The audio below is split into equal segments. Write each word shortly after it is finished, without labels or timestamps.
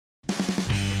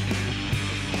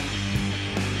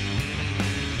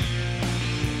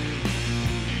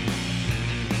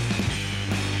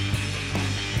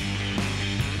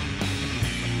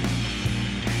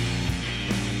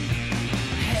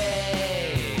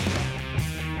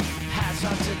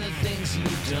talk to the things you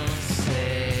don't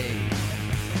say.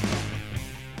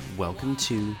 Welcome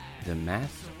to The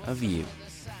Math of You,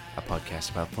 a podcast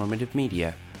about formative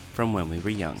media from when we were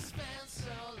young.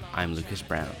 I'm Lucas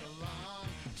Brown.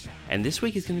 And this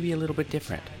week is going to be a little bit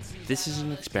different. This is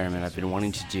an experiment I've been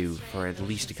wanting to do for at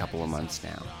least a couple of months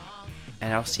now.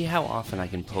 And I'll see how often I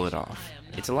can pull it off.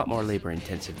 It's a lot more labor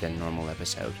intensive than a normal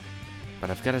episode.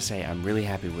 But I've got to say, I'm really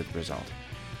happy with the result.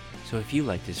 So if you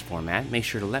like this format, make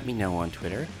sure to let me know on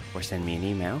Twitter or send me an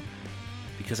email,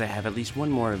 because I have at least one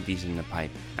more of these in the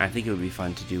pipe, and I think it would be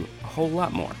fun to do a whole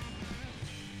lot more.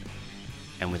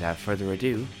 And without further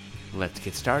ado, let's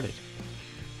get started.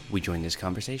 We join this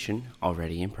conversation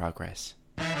already in progress.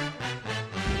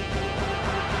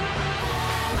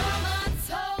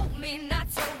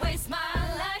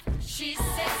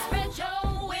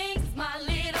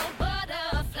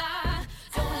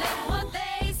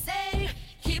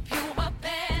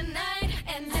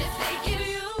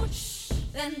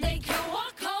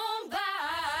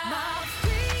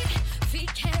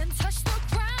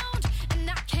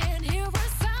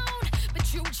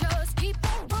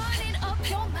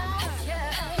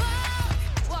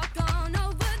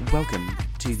 Welcome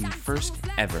to the first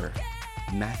ever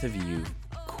Math of You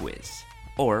quiz,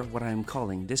 or what I'm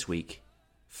calling this week,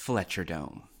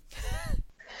 FletcherDome.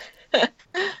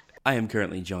 I am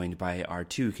currently joined by our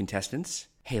two contestants,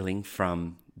 hailing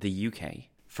from the UK.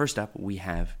 First up, we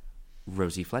have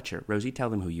Rosie Fletcher. Rosie, tell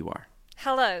them who you are.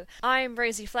 Hello, I'm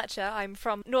Rosie Fletcher. I'm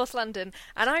from North London,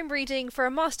 and I'm reading for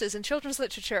a Master's in Children's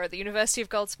Literature at the University of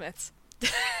Goldsmiths.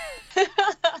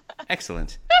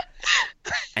 Excellent.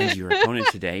 And your opponent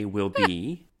today will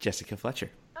be Jessica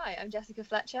Fletcher. Hi, I'm Jessica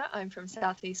Fletcher. I'm from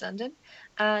South East London,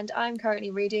 and I'm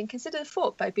currently reading Consider the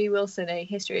Fork by B. Wilson, A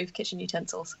History of Kitchen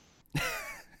Utensils.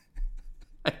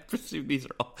 I presume these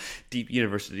are all deep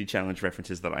University Challenge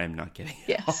references that I am not getting.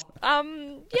 Yes.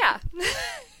 Yeah.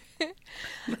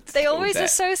 They always are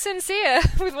so sincere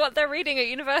with what they're reading at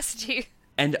university.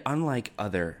 And unlike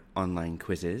other online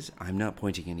quizzes, I'm not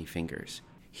pointing any fingers.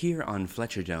 Here on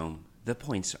FletcherDome, the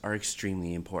points are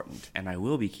extremely important, and I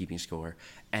will be keeping score,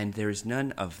 and there is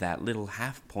none of that little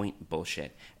half-point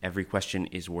bullshit. Every question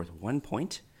is worth 1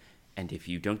 point, and if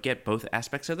you don't get both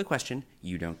aspects of the question,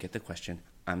 you don't get the question.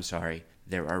 I'm sorry,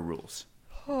 there are rules.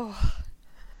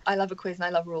 I love a quiz and I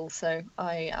love rules, so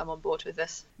I am on board with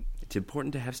this. It's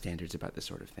important to have standards about this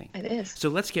sort of thing. It is. So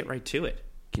let's get right to it,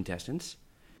 contestants.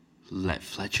 Let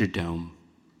FletcherDome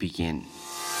begin.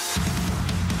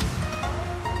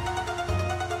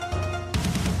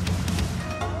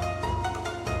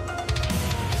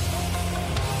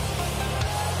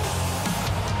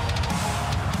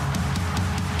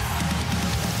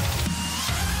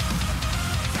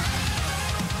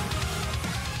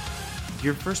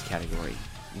 Your first category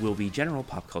will be general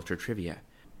pop culture trivia.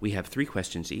 We have 3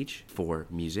 questions each for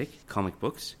music, comic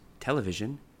books,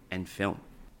 television, and film.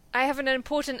 I have an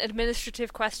important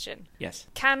administrative question. Yes.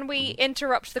 Can we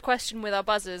interrupt the question with our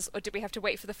buzzers, or do we have to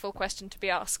wait for the full question to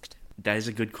be asked? That is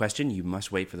a good question. You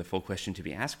must wait for the full question to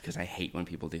be asked, because I hate when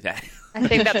people do that. I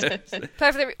think that's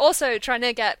perfectly... Also, trying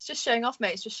to get... It's just showing off,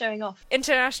 mate. It's just showing off.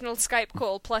 International Skype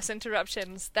call plus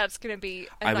interruptions. That's going to be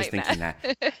a nightmare. I was thinking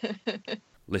that.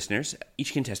 Listeners,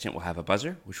 each contestant will have a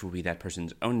buzzer, which will be that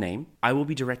person's own name. I will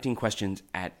be directing questions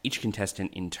at each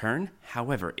contestant in turn.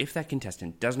 However, if that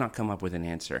contestant does not come up with an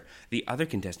answer, the other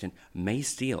contestant may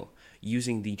steal,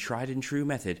 using the tried and true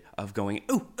method of going,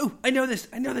 ooh, I know this,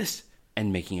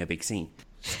 and making a big scene.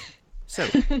 So.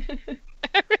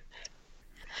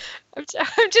 I'm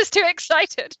just too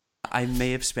excited. I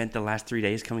may have spent the last 3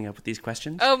 days coming up with these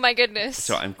questions. Oh my goodness.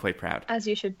 So I'm quite proud. As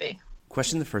you should be.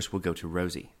 Question the first will go to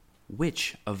Rosie.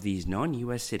 Which of these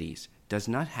non-U.S. cities does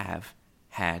not have,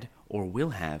 had, or will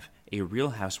have a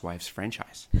Real Housewives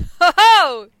franchise?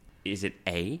 Oh! Is it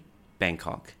A,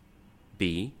 Bangkok,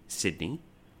 B, Sydney,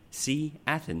 C,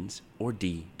 Athens, or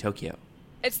D, Tokyo?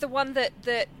 It's the one that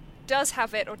does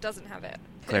have it or doesn't have it.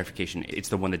 Clarification, it's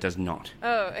the one that does not.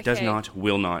 Oh, okay. Does not,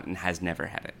 will not, and has never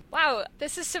had it. Wow,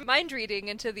 this is some mind reading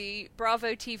into the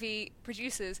Bravo TV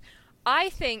producers. I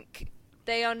think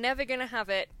they are never going to have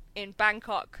it in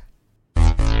Bangkok.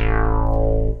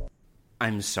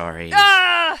 I'm sorry.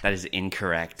 Ah! That is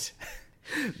incorrect.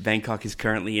 Bangkok is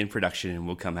currently in production and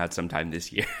will come out sometime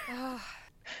this year.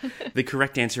 The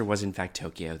correct answer was, in fact,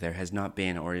 Tokyo. There has not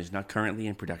been, or is not currently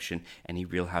in production, any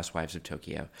Real Housewives of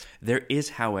Tokyo. There is,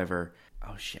 however...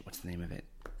 Oh, shit, what's the name of it?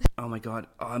 Oh, my God.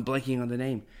 Oh, I'm blanking on the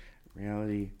name.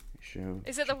 Reality show.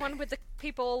 Is it the one with the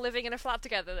people living in a flat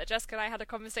together that Jessica and I had a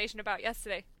conversation about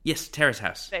yesterday? Yes, Terrace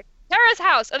House. Terrace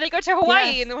House! And they go to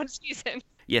Hawaii in the one season.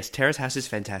 Yes, Terrace House is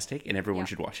fantastic, and everyone Yeah.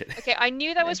 should watch it. Okay, I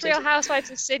knew that was I did. Real Housewives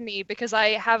of Sydney because I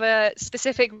have a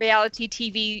specific reality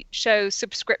TV show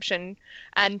subscription,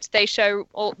 and they show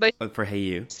most For Hey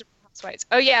You. Housewives.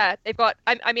 Oh yeah, they've got.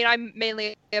 I'm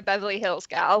mainly a Beverly Hills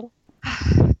gal.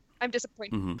 I'm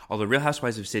disappointed. Although Real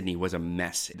Housewives of Sydney was a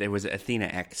mess. There was Athena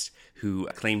X who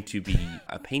claimed to be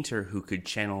a painter who could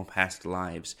channel past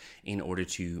lives in order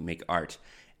to make art.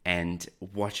 And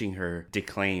watching her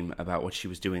declaim about what she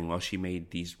was doing while she made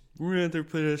these rather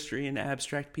pedestrian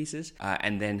abstract pieces,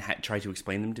 and then try to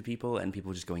explain them to people, and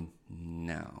people just going,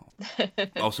 no.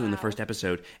 Also in the first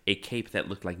episode, a cape that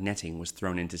looked like netting was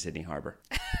thrown into Sydney Harbour.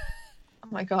 Oh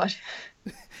my god.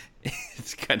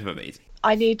 It's kind of amazing.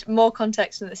 I need more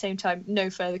context and at the same time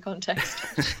no further context.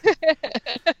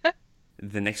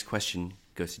 The next question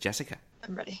goes to Jessica.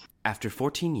 I'm ready. After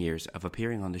 14 years of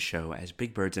appearing on the show as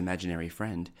Big Bird's imaginary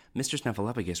friend, Mr.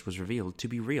 Snuffleupagus was revealed to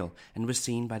be real and was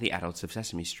seen by the adults of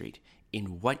Sesame Street.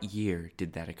 In what year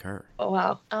did that occur? Oh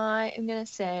wow. I am going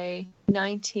to say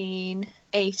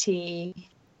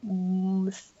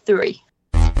 1983.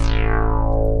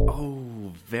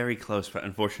 Oh, very close, but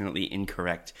unfortunately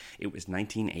incorrect. It was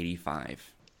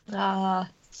 1985. I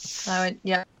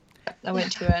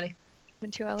went too early.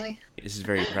 Went too early. This is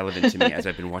very relevant to me as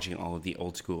I've been watching all of the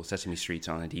old school Sesame Streets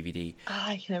on a DVD.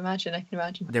 I can imagine.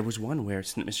 There was one where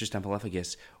Mr.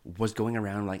 Snuffleupagus was going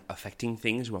around like affecting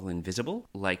things while invisible,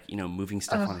 like, you know, moving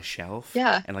stuff on a shelf.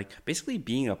 Yeah. And like basically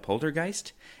being a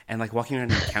poltergeist and like walking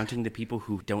around and counting the people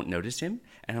who don't notice him.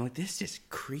 And I'm like, this is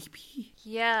creepy.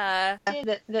 Yeah.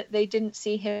 That they didn't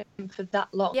see him for that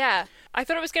long. Yeah. I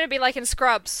thought it was going to be like in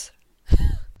Scrubs.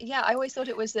 Yeah, I always thought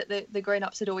it was that the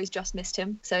grown-ups had always just missed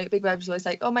him. So Big Bird was always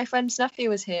like, oh, my friend Snuffy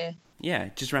was here. Yeah,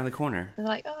 just around the corner. And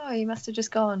they're like, oh, he must have just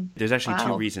gone. There's actually two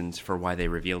Wow. reasons for why they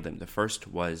revealed him. The first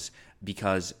was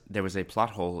because there was a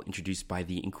plot hole introduced by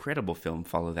the incredible film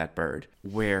Follow That Bird,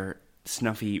 where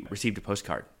Snuffy received a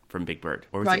postcard from Big Bird.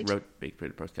 Or was Right. it wrote Big Bird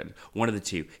a postcard? One of the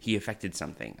two. He affected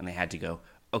something, and they had to go,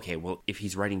 okay, well, if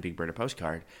he's writing Big Bird a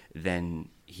postcard, then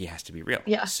he has to be real.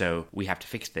 Yeah. So we have to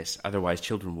fix this. Otherwise,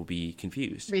 children will be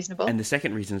confused. Reasonable. And the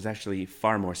second reason is actually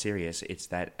far more serious. It's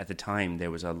that at the time,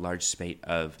 there was a large spate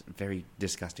of very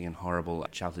disgusting and horrible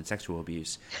childhood sexual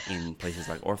abuse in places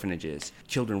like orphanages.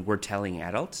 Children were telling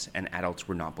adults, and adults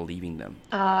were not believing them.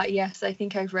 Yes, I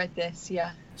think I've read this,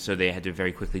 yeah. So they had to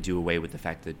very quickly do away with the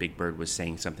fact that Big Bird was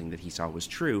saying something that he saw was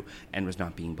true and was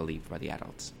not being believed by the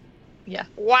adults. Yeah.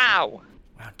 Wow.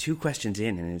 Wow, 2 questions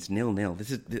in, and it's 0-0.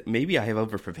 This is maybe I have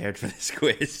over-prepared for this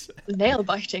quiz. Nail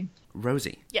biting.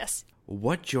 Rosie, Yes.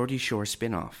 what Geordie Shore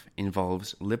spin-off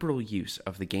involves liberal use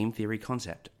of the game theory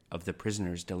concept of the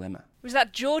prisoner's dilemma? Was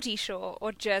that Geordie Shore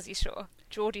or Jersey Shore?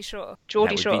 Geordie Shore.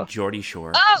 Geordie That Shore. would be Geordie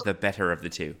Shore, Oh! the better of the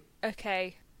two.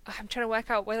 Okay. I'm trying to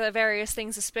work out whether various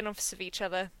things are spin-offs of each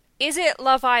other. Is it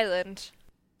Love Island?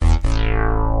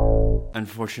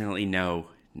 Unfortunately, no.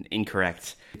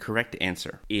 Incorrect. The correct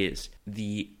answer is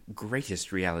the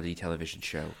greatest reality television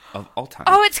show of all time.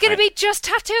 Oh, it's going to be Just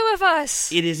Tattoo of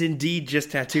Us! It is indeed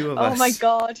Just Tattoo of Us. Oh my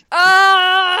god.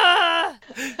 Ah!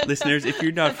 Listeners, if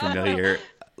you're not familiar,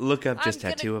 look up I'm Just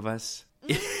gonna- Tattoo of Us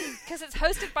Because it's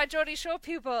hosted by Geordie Shore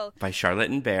people. by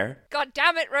Charlotte and Bear. God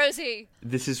damn it, Rosie!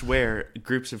 This is where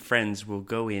groups of friends will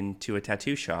go into a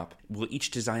tattoo shop, will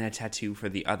each design a tattoo for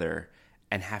the other,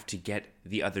 and have to get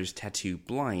the other's tattoo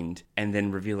blind and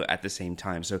then reveal it at the same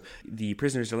time. So the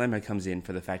prisoner's dilemma comes in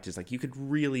for the fact is like you could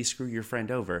really screw your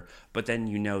friend over, but then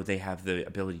you know they have the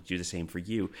ability to do the same for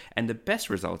you. And the best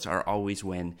results are always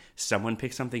when someone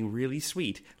picks something really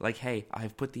sweet, like, hey,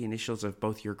 I've put the initials of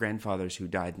both your grandfathers who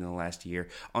died in the last year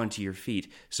onto your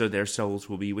feet, so their souls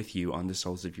will be with you on the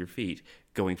soles of your feet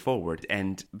going forward.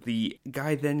 And the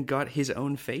guy then got his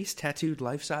own face tattooed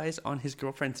life-size on his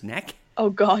girlfriend's neck. Oh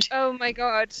god. Oh my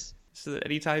god. So that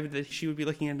anytime that she would be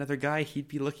looking at another guy, he'd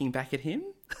be looking back at him?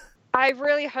 I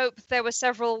really hope there were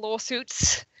several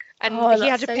lawsuits and Oh, he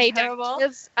had that's to so pay terrible.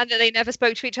 damages and that they never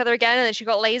spoke to each other again and then she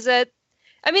got lasered.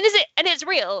 I mean, is it? And it's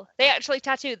real. They actually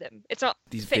tattoo them. It's not.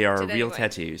 They are Faked it real anyway.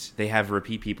 tattoos. They have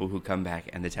repeat people who come back,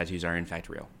 and the tattoos are in fact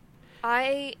real.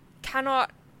 I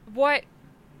cannot... What...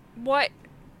 Do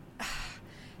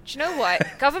you know what?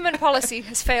 Government policy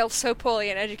has failed so poorly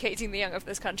in educating the young of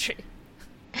this country.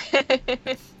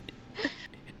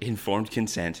 Informed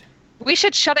consent. We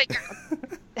should shut it down.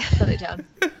 Shut it down.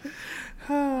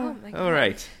 Oh my god. All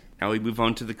right. Now we move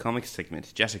on to the comics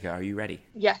segment. Jessica, are you ready?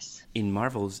 Yes. In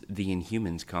Marvel's The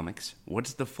Inhumans comics,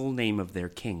 what's the full name of their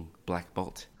king, Black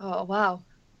Bolt? Oh wow.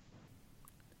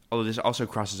 Although this also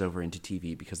crosses over into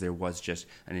TV because there was just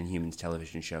an Inhumans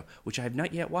television show, which I have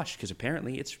not yet watched because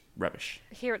apparently it's rubbish.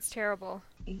 I hear it's terrible.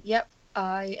 Yep,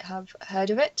 I have heard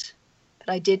of it.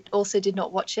 but I did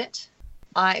not watch it.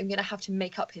 I'm going to have to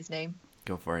make up his name.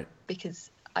 Go for it.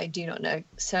 Because I do not know.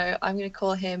 So I'm going to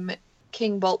call him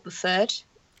King Bolt III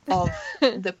of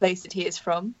the place that he is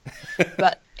from.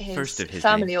 But his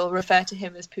family will refer to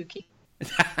him as Pookie.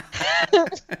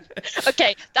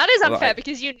 Okay, that is unfair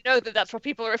because you know that that's what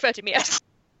people refer to me as.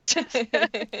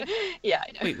 Yeah,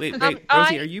 I know. Wait,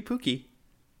 Rosie, are you Pookie?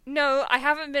 No, I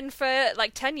haven't been for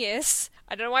like 10 years.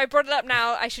 I don't know why I brought it up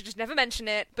now. I should just never mention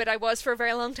it, but I was for a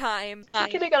very long time. I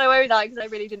could have got away with that because I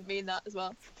really didn't mean that as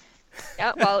well.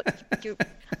 Yeah, well,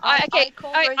 I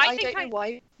don't know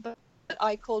why, but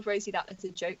I called Rosie that as a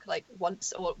joke like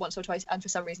once or twice, and for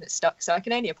some reason it stuck. So I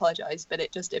can only apologise, but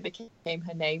it became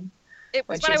her name. It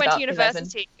was when I went to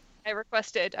university.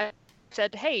 11. I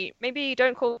said, hey, maybe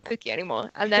don't call Pookie anymore.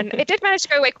 And then it did manage to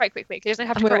go away quite quickly because it doesn't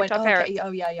have to correct our parents.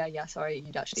 Oh, yeah. Sorry,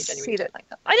 you'd actually genuinely don't like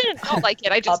that. I didn't not like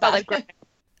it. I just felt like...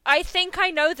 I think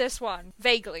I know this one,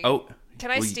 vaguely. Oh.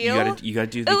 Can I steal? You gotta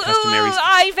do the customary...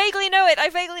 I vaguely know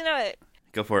it.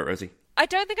 Go for it, Rosie. I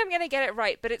don't think I'm going to get it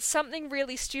right, but it's something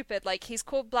really stupid. Like, he's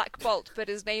called Black Bolt, but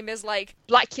his name is like...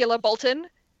 Blackula Bolton.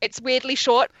 It's weirdly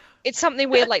short. It's something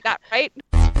weird like that, right?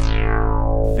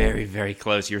 Very, very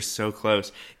close. You're so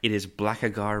close. It is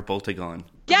Blackagar Boltagon.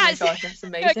 Yes! Oh my gosh, that's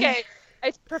amazing. Okay.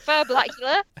 I prefer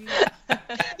Blackula.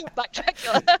 Black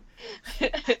Dracula.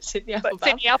 Sydney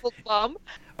Applebaum.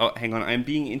 Oh, hang on. I'm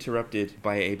being interrupted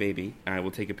by a baby. I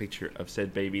will take a picture of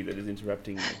said baby that is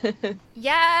interrupting me.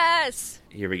 Yes!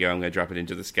 Here we go. I'm going to drop it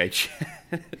into the Skype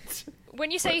chat. When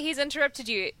you say he's interrupted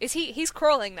you, he's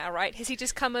crawling now, right? Has he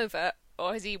just come over,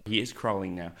 or has he... He is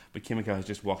crawling now, but Kimiko has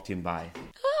just walked him by.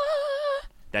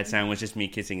 That sound was just me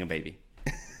kissing a baby.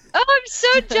 Oh, I'm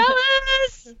so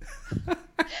jealous! Oh,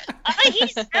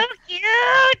 he's so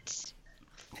cute!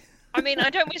 I mean, I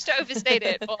don't wish to overstate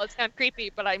it or sound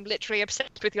creepy, but I'm literally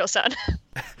obsessed with your son.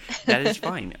 That is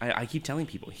fine. I keep telling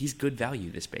people, he's good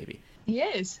value, this baby. He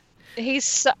is. He's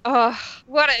so... Oh,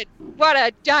 what a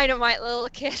dynamite little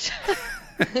kid.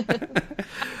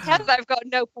 I've got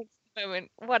no points at the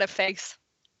moment. What a face.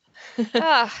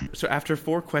 So after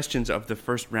 4 questions of the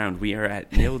first round, we are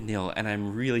at 0-0, and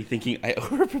I'm really thinking I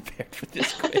over-prepared for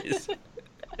this quiz.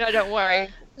 No, don't worry.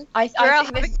 I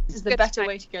think this is the better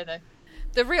way to go, though.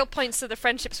 The real points of the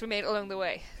friendships we made along the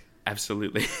way.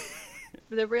 Absolutely.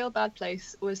 The real bad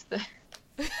place was the...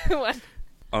 What?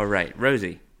 All right,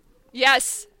 Rosie.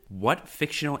 Yes. What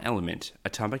fictional element,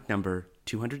 atomic number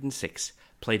 206,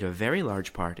 played a very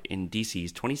large part in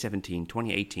DC's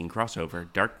 2017-2018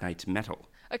 crossover Dark Knight Metal?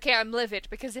 Okay, I'm livid,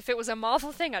 because if it was a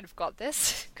Marvel thing, I'd have got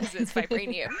this, because it's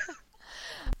vibranium.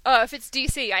 If it's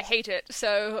DC, I hate it,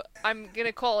 so I'm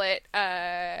gonna call it,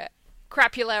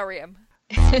 Crapularium.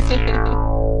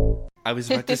 I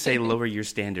was about to say lower your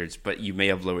standards, but you may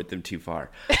have lowered them too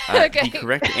far. Okay. The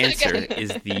correct answer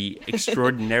is the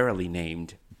extraordinarily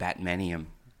named Batmanium.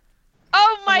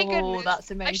 Oh my goodness.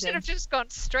 That's amazing. I should have just gone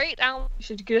straight out. You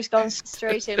should have just gone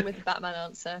straight in with the Batman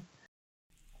answer.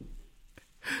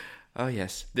 Oh,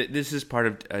 yes. This is part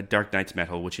of Dark Knight's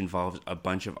Metal, which involves a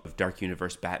bunch of Dark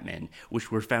Universe Batmen,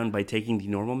 which were found by taking the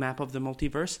normal map of the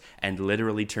multiverse and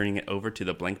literally turning it over to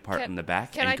the blank part in the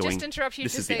back. Can and I going, just interrupt you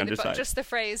this to is the say underside. just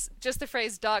the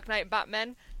phrase Dark Knight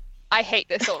Batman? I hate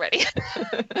this already.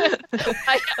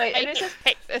 I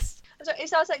hate this. It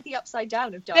sounds like the upside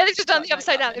down of Dark. They've just done the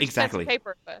upside down. Exactly.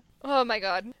 Paper. Oh my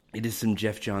god. It is some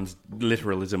Jeff Johns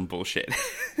literalism bullshit.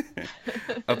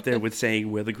 Up there with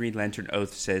saying where the Green Lantern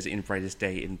Oath says in Brightest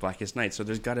Day in Blackest Night. So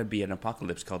there's got to be an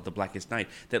apocalypse called the Blackest Night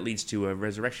that leads to a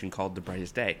resurrection called the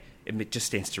Brightest Day. It just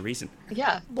stands to reason.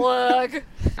 Yeah. Blug.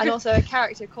 And also a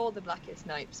character called the Blackest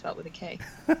Night, spelled with a K.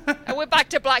 And we're back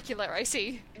to Blackula, I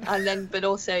see. And then, but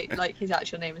also, like, his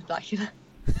actual name is Blackula.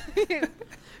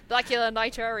 Blackula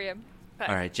Nightarium.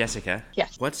 All right, Jessica.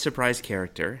 Yes. What surprise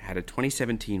character had a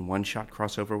 2017 one-shot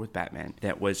crossover with Batman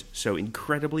that was so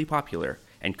incredibly popular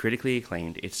and critically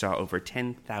acclaimed it saw over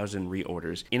 10,000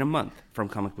 reorders in a month from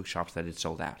comic book shops that had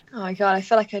sold out? Oh my god, I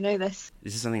feel like I know this.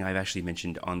 This is something I've actually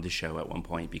mentioned on the show at one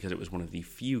point because it was one of the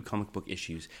few comic book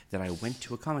issues that I went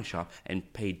to a comic shop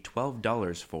and paid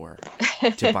 $12 for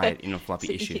to buy it in a floppy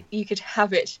So issue. You could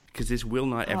have it. Because this will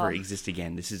not ever exist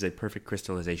again. This is a perfect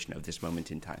crystallization of this moment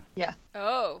in time. Yeah.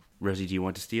 Oh. Rosie, do you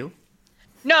want to steal?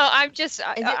 No, I'm just...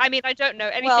 I mean, I don't know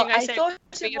anything I say. thought of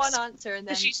one answer and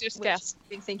then... She's just which guessed. I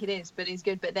didn't think it is, but it's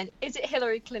good. But then, is it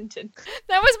Hillary Clinton?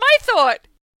 That was my thought!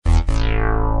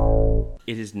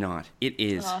 It is not. It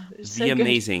is it's the so good.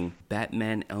 amazing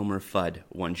Batman Elmer Fudd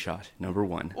one-shot, number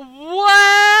 1.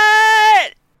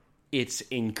 What? It's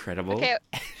incredible. Okay.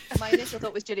 My initial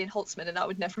thought was Gillian Holtzman, and that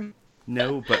would never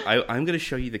No, but I'm going to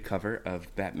show you the cover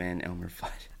of Batman Elmer Fudd.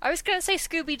 I was going to say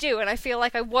Scooby-Doo, and I feel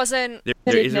like I wasn't...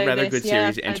 There is a rather good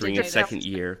yeah, series entering its that. second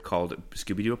year called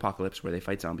Scooby-Doo Apocalypse, where they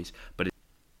fight zombies. But Do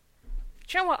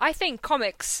you know what? I think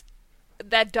comics,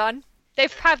 they're done.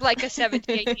 They've had like a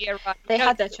 78-year run. They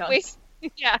had their chance.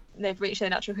 Yeah. They've reached their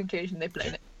natural conclusion. They've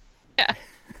blown it. Yeah.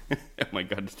 oh my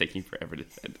god, it's taking forever to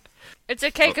send. It's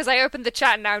okay, because I opened the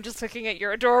chat and now I'm just looking at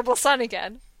your adorable son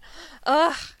again.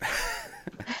 Ugh.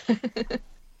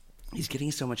 He's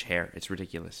getting so much hair, it's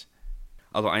ridiculous.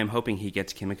 Although I am hoping he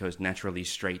gets Kimiko's naturally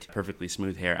straight, perfectly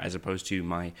smooth hair, as opposed to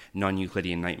my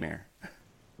non-Euclidean nightmare.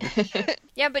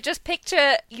 Yeah, but just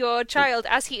picture your child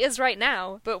as he is right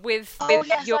now, but with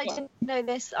Yes, your... I didn't know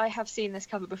this. I have seen this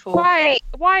cover before.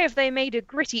 Why have they made a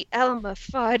gritty Elmer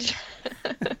Fudd?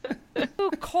 Who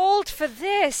called for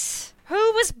this? Who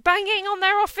was banging on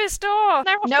their office door?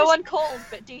 No one called,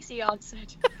 but DC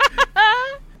answered.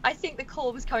 I think the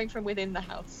call was coming from within the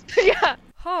house. Yeah.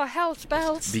 Oh, hell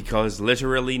spells. Because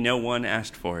literally no one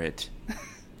asked for it.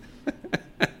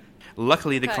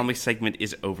 Luckily, the Okay. comic segment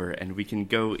is over, and we can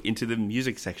go into the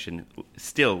music section,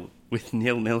 still with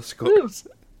 0-0 scores.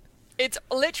 It's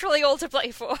literally all to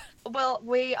play for. Well,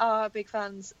 we are big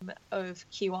fans of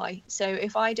QI, so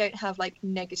if I don't have like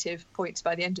negative points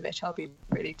by the end of it, I'll be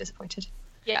really disappointed.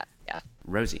 Yeah.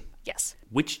 Rosie, Yes.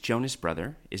 which Jonas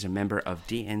brother is a member of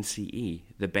DNCE,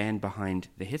 the band behind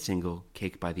the hit single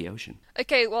Cake by the Ocean?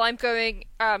 Okay, well, I'm going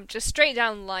just straight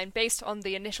down the line. Based on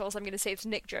the initials, I'm going to say it's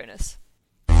Nick Jonas.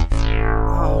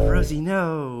 Oh, Rosie,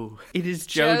 no. It is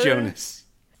Joe Joe- Jonas.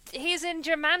 He's in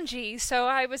Jumanji, so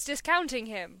I was discounting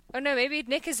him. Oh no, maybe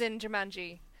Nick is in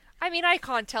Jumanji. I mean, I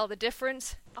can't tell the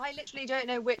difference. I literally don't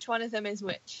know which one of them is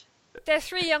which. They're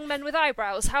three young men with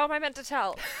eyebrows. How am I meant to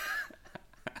tell?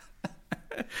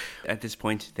 At this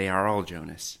point, they are all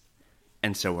Jonas.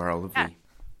 And so are all of Yeah. we.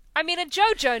 I mean, a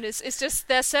Joe Jonas is just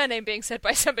their surname being said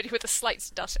by somebody with a slight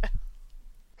stutter.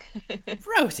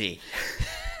 Rosie!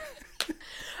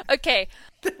 Okay,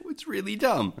 That was really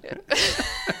dumb.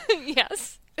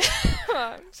 yes. Oh,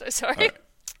 I'm so sorry.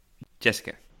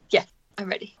 Jessica, Yeah, I'm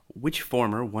ready. which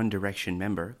former One Direction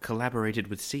member collaborated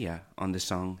with Sia on the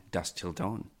song Dusk Till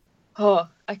Dawn? Oh,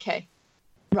 okay.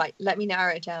 Right, let me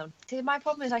narrow it down. See, my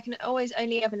problem is I can always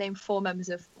only ever name 4 members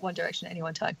of One Direction at any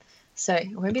one time. So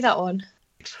it won't be that one.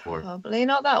 Probably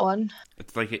not that one.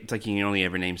 It's like you can only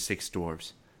ever name 6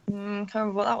 dwarves. Can't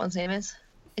remember what that one's name is.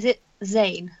 Is it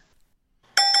Zayn?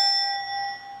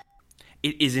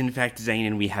 It is in fact Zayn,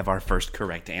 and we have our first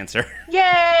correct answer.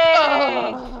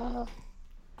 Yay!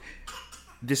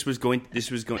 This was going.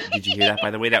 Did you hear that? By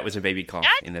the way, that was a baby cough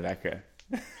in the background.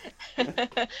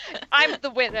 I'm the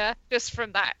winner just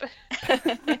from that.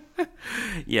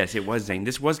 Yes, it was Zayn.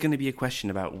 This was going to be a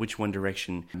question about which One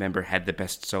Direction member had the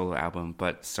best solo album,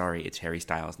 but sorry, it's Harry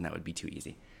Styles, and that would be too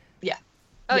easy. Yeah.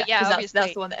 Oh, yeah, 'cause that's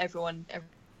obviously. the one that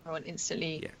everyone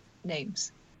instantly Yeah.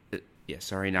 names. Yeah,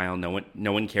 sorry, Niall.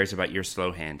 No one cares about your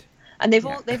slow hand. And they've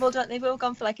Yeah. all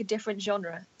gone for like a different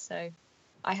genre. So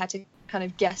I had to kind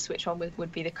of guess which one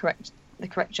would be the correct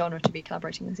genre to be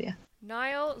collaborating with Zia.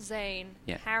 Niall, Zayn,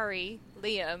 Yeah. Harry,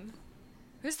 Liam.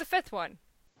 Who's the fifth one?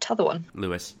 T'other one.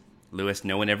 Lewis.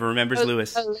 No one ever remembers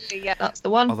Lewis. Yeah. That's the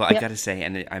one. Although Yep. I gotta say,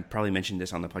 and I probably mentioned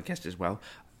this on the podcast as well,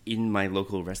 in my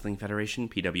local wrestling federation,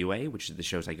 PWA, which is the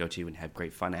shows I go to and have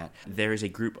great fun at, there is a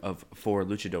group of 4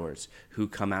 luchadors who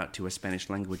come out to a Spanish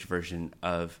language version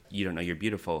of You Don't Know You're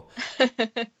Beautiful.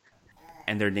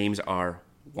 And their names are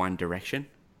One Direction.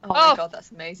 Oh my Oh. god,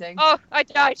 that's amazing. Oh, I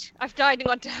died. I've died and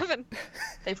gone to heaven.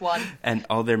 They've won. And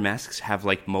all their masks have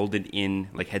like molded in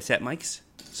like headset mics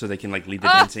so they can like lead the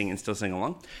dancing and still sing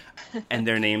along. And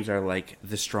their names are like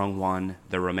the strong one,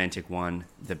 the romantic one,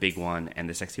 the big one, and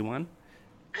the sexy one.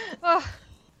 Oh,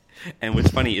 And what's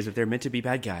funny is that they're meant to be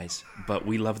bad guys, but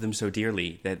we love them so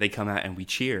dearly that they come out and we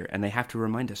cheer, and they have to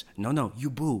remind us, no, you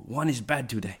boo, one is bad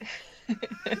today.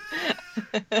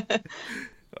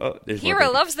 Oh, there's more Hero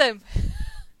baby. loves them.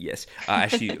 Yes. I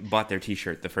actually bought their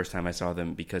t-shirt the first time I saw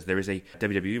them because there is a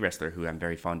WWE wrestler who I'm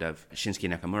very fond of, Shinsuke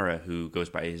Nakamura, who goes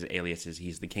by his aliases.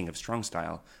 He's the King of Strong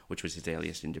Style, which was his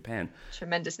alias in Japan.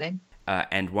 Tremendous name.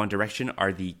 And One Direction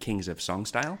are the Kings of Song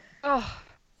Style. oh,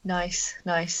 Nice.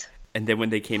 And then when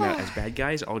they came out as bad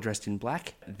guys, all dressed in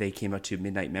black, they came out to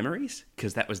Midnight Memories,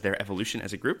 because that was their evolution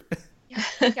as a group.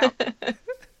 Yeah.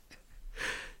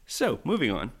 So,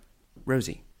 moving on.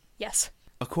 Rosie, Yes.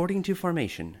 according to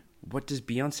Formation, what does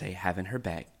Beyonce have in her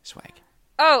bag? Swag.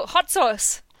 Oh, hot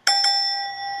sauce.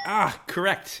 Ah,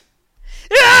 correct.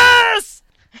 Yes!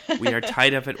 We are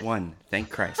tied up at 1. Thank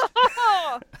Christ.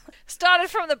 Started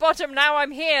from the bottom, now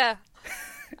I'm here.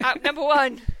 At number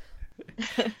 1.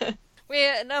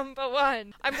 We're number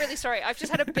one. I'm really sorry. I've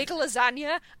just had a big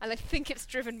lasagna, and I think it's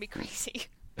driven me crazy.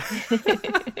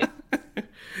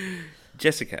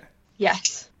 Jessica.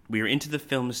 Yes. We are into the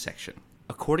films section.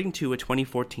 According to a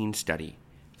 2014 study,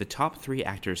 the top 3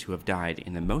 actors who have died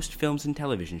in the most films and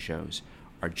television shows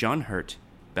are John Hurt,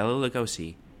 Bela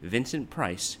Lugosi, Vincent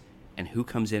Price, and who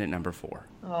comes in at number 4?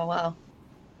 Oh, wow.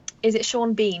 Is it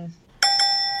Sean Bean?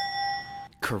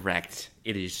 Correct.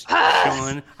 It is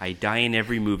Sean, I Die in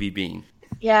Every Movie Bean.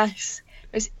 Yes.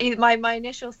 My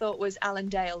initial thought was Alan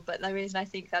Dale, but the reason I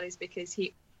think that is because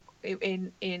he,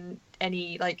 in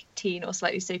any like teen or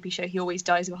slightly soapy show, he always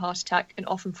dies of a heart attack and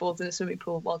often falls in a swimming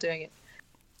pool while doing it.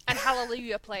 And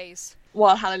Hallelujah plays.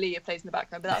 While Hallelujah plays in the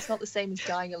background, but that's not the same as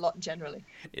dying a lot generally.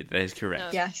 That is correct. No.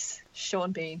 Yes,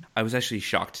 Sean Bean. I was actually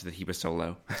shocked that he was so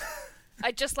low.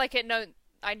 I just like it known.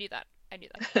 I knew that. I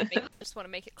just want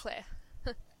to make it clear.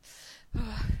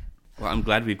 Well, I'm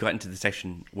glad we've gotten to the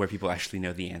section where people actually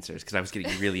know the answers, because I was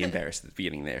getting really embarrassed at the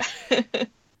beginning there.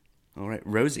 All right,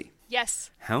 Rosie. Yes.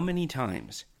 How many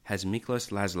times has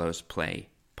Miklos Laszlo's play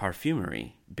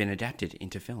Parfumery been adapted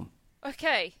into film?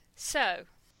 Okay, so...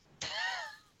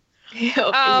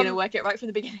 You're going to work it right from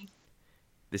the beginning.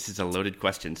 This is a loaded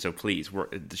question, so please,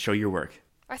 show your work.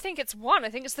 I think it's one. I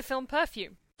think it's the film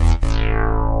Perfume.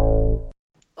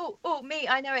 Oh, me.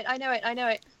 I know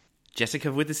it.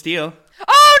 Jessica with the steal.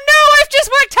 Oh no, I've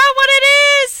just worked out what it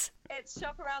is! It's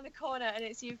Shop Around the Corner, and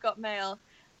it's You've Got Mail.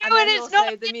 No, and it is also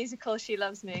not. The musical She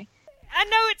Loves Me. I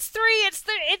know it's 3.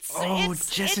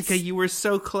 Jessica, you were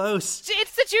so close.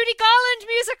 It's the Judy Garland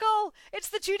musical. It's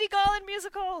the Judy Garland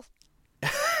musical.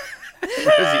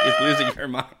 Rosie is losing her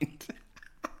mind.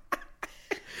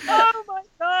 Oh my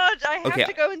god, I have Okay.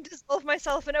 to go and dissolve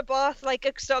myself in a bath like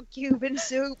a stock cube in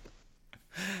soup.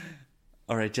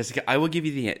 All right, Jessica, I will give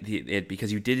you the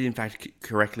because you did in fact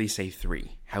correctly say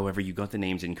 3. However, you got the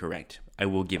names incorrect. I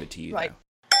will give it to you, Right. though.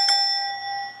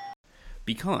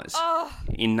 Because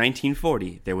in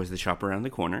 1940, there was The Shop Around the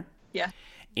Corner. Yeah.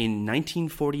 In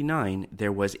 1949,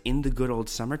 there was In the Good Old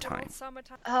Summertime,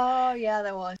 Summertime. Oh, yeah,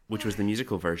 there was. which was the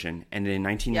musical version. And in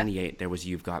 1998, there was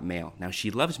You've Got Mail. Now,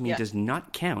 She Loves Me does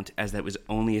not count, as that was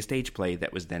only a stage play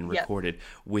that was then recorded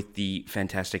with the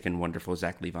fantastic and wonderful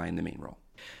Zach Levi in the main role.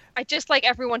 I just like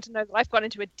everyone to know that I've gone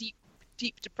into a deep,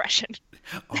 deep depression.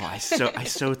 Oh, I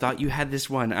so thought you had this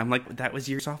one. I'm like, that was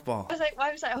your softball.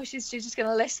 I was like, oh, she's just going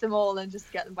to list them all and just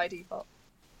get them by default.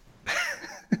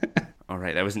 All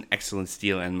right, that was an excellent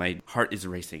steal, and my heart is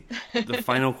racing. The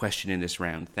final question in this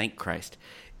round, thank Christ,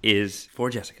 is for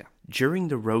Jessica. During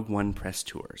the Rogue One press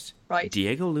tours,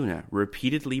 Diego Luna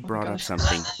repeatedly brought up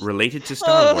something related to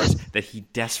Star Wars that he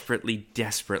desperately,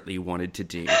 desperately wanted to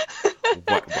do.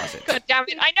 What was it? God damn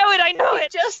it! I know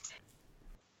it.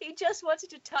 He just wanted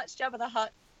to touch Jabba the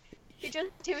Hutt.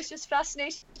 He was just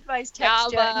fascinated by his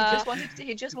texture.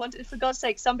 He just wanted, for God's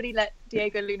sake, somebody let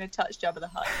Diego Luna touch Jabba the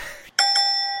Hutt.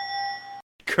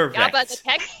 Correct. Jabba the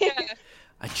texture.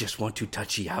 I just want to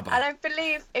touch Jabba. And I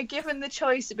believe, given the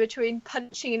choice between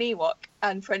punching an Ewok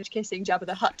and French kissing Jabba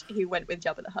the Hutt, he went with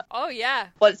Jabba the Hutt. Oh yeah.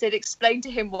 Once they'd explained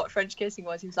to him what French kissing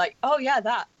was, he was like, "Oh yeah,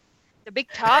 that." The big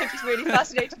top. Just really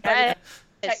fascinated by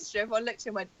the texture. Everyone looked at him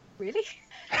and went, "Really?"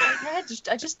 I just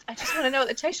want to know what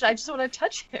the texture. I just want to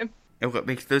touch him. And what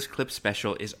makes those clips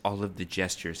special is all of the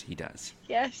gestures he does.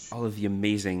 Yes. All of the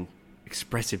amazing,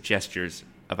 expressive gestures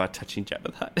about touching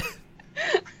Jabba the Hutt.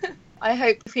 I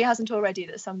hope, if he hasn't already,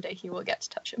 that someday he will get to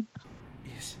touch him.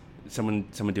 Yes. Someone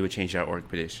do a change.org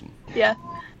petition. Yeah.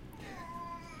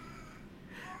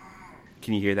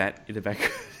 Can you hear that in the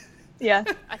background? Yeah.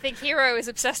 I think Hero is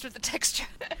obsessed with the texture.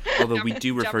 Although we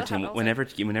do refer Jabba to him Hutt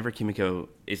whenever Kimiko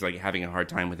is like having a hard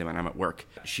time with him and I'm at work,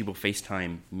 she will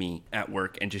FaceTime me at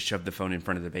work and just shove the phone in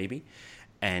front of the baby.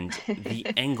 And the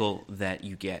angle that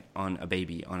you get on a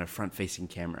baby on a front-facing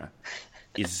camera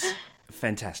is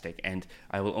fantastic. And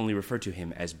I will only refer to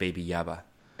him as Baby Yaba.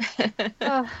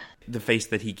 The face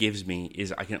that he gives me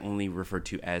is I can only refer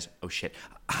to as, oh shit,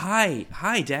 hi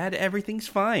Dad, everything's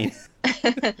fine.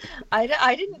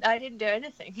 I didn't do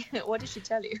anything. What did she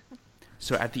tell you?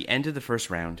 So at the end of the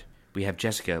first round, we have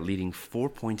Jessica leading 4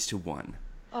 points to 1.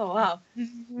 Oh wow.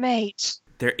 Mate.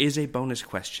 There is a bonus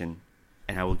question,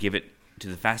 and I will give it to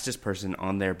the fastest person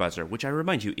on their buzzer, which I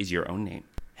remind you is your own name.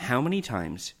 How many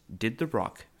times did The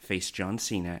Rock face John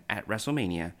Cena at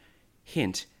WrestleMania?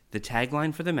 Hint, the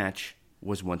tagline for the match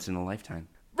was once in a lifetime.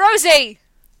 Rosie!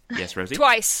 Yes, Rosie?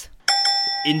 Twice.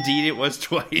 Indeed, it was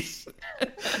twice.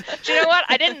 Do you know what?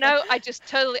 I didn't know. I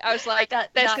was like, there's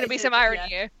that going to be is some it, irony yeah.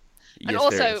 here. Yes, And there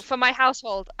also, is. for my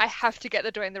household, I have to get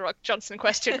the Dwayne The Rock Johnson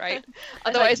question right.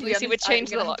 Otherwise, Lucy would change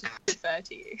the lock. Refer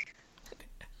to you.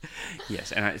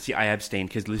 Yes, and I abstained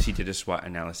because Lucy did a SWOT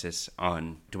analysis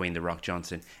on Dwayne The Rock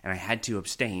Johnson, and I had to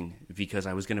abstain because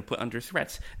I was going to put under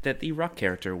threats that the Rock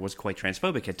character was quite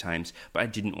transphobic at times, but I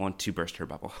didn't want to burst her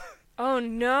bubble. Oh,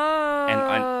 no.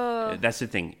 And that's the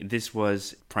thing. This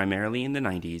was primarily in the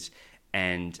 90s,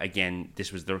 and again,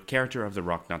 this was the character of The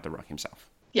Rock, not The Rock himself.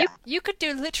 Yeah. You could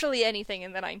do literally anything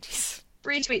in the 90s.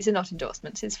 Retweets are not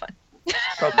endorsements. It's fine.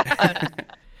 Probably. I don't know.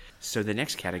 So the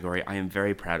next category I am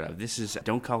very proud of. This is,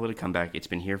 don't call it a comeback, it's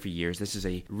been here for years. This is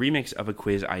a remix of a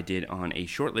quiz I did on a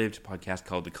short-lived podcast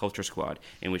called The Culture Squad,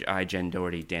 in which I, Jen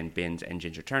Doherty, Dan Binns, and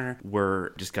Ginger Turner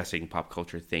were discussing pop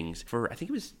culture things for, I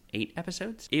think it was 8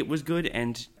 episodes. It was good,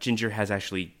 and Ginger has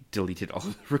actually deleted all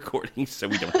the recordings, so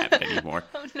we don't have it anymore.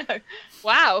 Oh, no.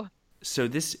 Wow. So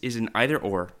this is an either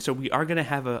or. So we are going to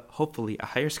have hopefully a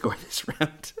higher score this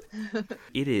round.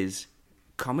 It is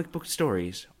comic book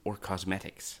stories or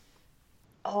cosmetics.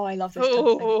 Oh, I love this type of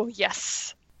thing. Oh,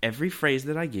 yes. Every phrase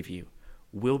that I give you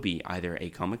will be either a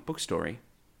comic book story,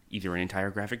 either an entire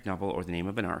graphic novel or the name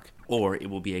of an arc, or it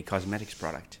will be a cosmetics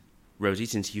product. Rosie,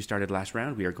 since you started last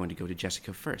round, we are going to go to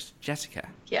Jessica first. Jessica.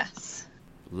 Yes.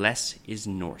 Less is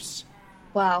Norse.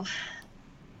 Wow.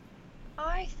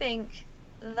 I think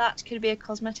that could be a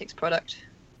cosmetics product.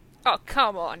 Oh,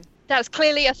 come on. That's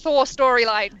clearly a Thor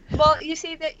storyline. Well, you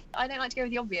see, that I don't like to go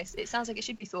with the obvious. It sounds like it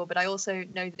should be Thor, but I also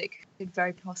know that it could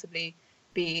very possibly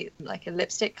be like a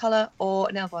lipstick colour or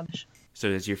nail varnish. So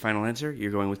is your final answer?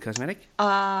 You're going with cosmetic?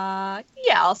 Yeah,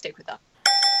 I'll stick with that.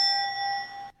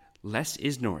 Less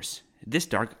is Norse. This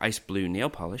dark ice blue nail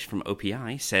polish from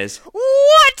OPI says,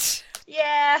 What?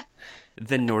 Yeah.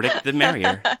 the Nordic the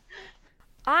merrier.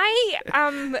 I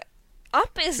am...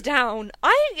 Up is down.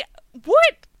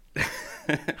 What?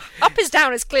 Up is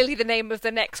down is clearly the name of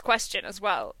the next question as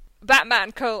well.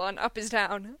 Batman, up is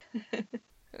down.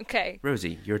 Okay.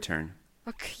 Rosie, your turn.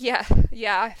 Okay,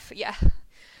 yeah.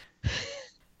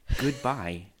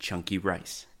 Goodbye, chunky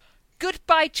rice.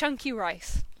 Goodbye, chunky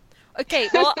rice. Okay,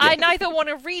 well, I neither want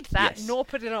to read that Yes. nor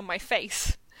put it on my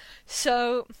face.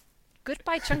 So,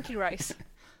 goodbye, chunky rice.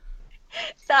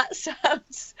 That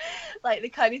sounds like the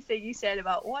kind of thing you said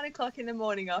about 1 o'clock in the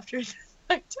morning after a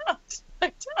night out.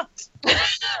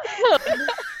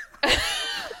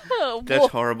 Oh, That's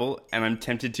horrible, and I'm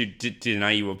tempted to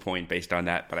deny you a point based on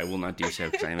that, but I will not do so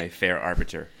because I am a fair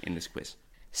arbiter in this quiz.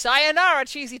 sayonara,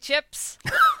 cheesy chips.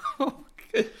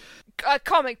 A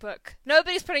comic book.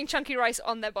 Nobody's putting chunky rice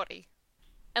on their body.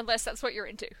 Unless that's what you're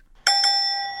into.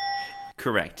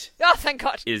 Correct. Oh, thank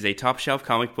God. It is a top-shelf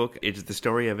comic book. It is the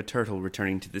story of a turtle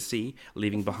returning to the sea,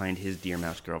 leaving behind his dear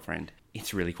mouse girlfriend.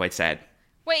 It's really quite sad.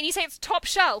 Wait, and you say it's top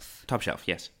shelf? Top shelf,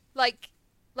 yes. Like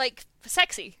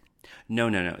sexy? No.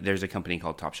 There's a company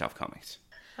called Top Shelf Comics.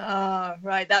 Oh,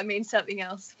 right. That means something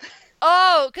else.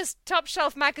 Oh, because top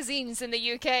shelf magazines in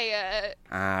the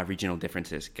UK, Regional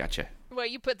differences. Gotcha. where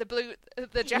you put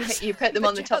the jazz. You put them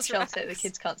on the top jazz shelf so the racks.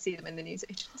 kids can't see them in the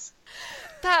newsagents.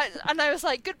 And I was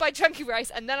like, goodbye chunky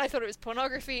rice, and then I thought it was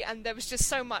pornography, and there was just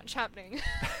so much happening.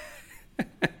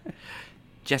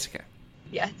 Jessica.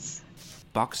 Yes.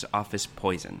 Box office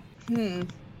poison.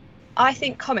 I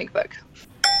think comic book.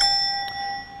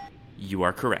 You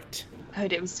are correct. I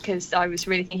heard it was because I was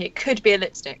really thinking it could be a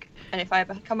lipstick. And if I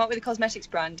ever come up with a cosmetics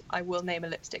brand, I will name a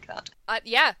lipstick that.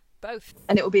 Yeah, both.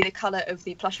 And it will be the colour of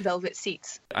the plush velvet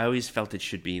seats. I always felt it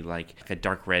should be like a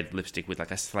dark red lipstick with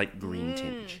like a slight green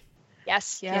tinge.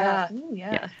 Yes. Yeah. Ooh,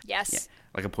 yeah. Yes. Yeah,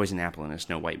 like a poison apple in a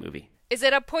Snow White movie. Is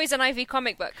it a Poison Ivy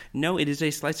comic book? No, it is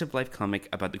a slice of life comic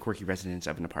about the quirky residents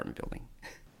of an apartment building.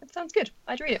 That sounds good.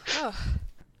 I'd read it. Oh,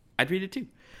 I'd read it too.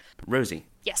 Rosie.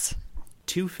 yes.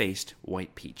 Two-faced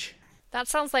white peach. That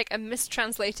sounds like a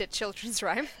mistranslated children's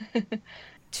rhyme.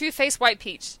 Two-Face White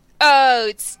Peach. Oh,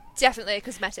 it's definitely a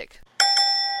cosmetic.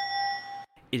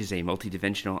 It is a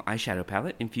multi-dimensional eyeshadow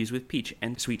palette infused with peach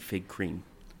and sweet fig cream.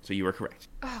 So you are correct.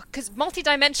 Oh, because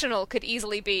multi-dimensional could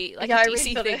easily be like Yeah, I a really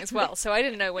DC thought thing it. as well. So I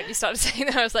didn't know when you started saying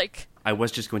that. I was like, I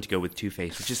was just going to go with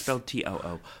Two-Face, which is spelled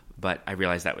T-O-O, but I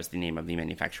realized that was the name of the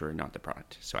manufacturer, not the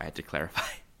product, so I had to clarify.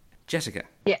 Jessica.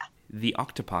 Yeah. The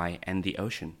Octopi and the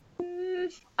Ocean.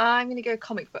 I'm going to go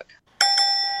comic book.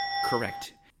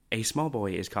 Correct. A small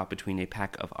boy is caught between a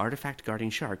pack of artifact-guarding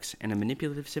sharks and a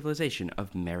manipulative civilization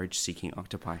of marriage-seeking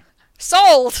octopi.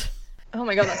 sold! Oh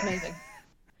my god, that's amazing.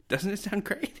 Doesn't it sound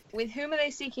great? With whom are they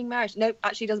seeking marriage? Nope,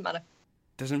 actually doesn't matter.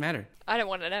 Doesn't matter. I don't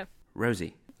want to know.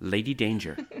 Rosie. Lady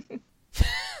Danger.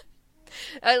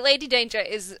 Lady Danger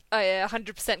is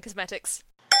 100% cosmetics.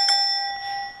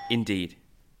 Indeed.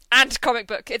 And comic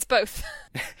book. It's both.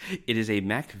 It is a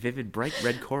MAC Vivid Bright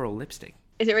Red Coral lipstick.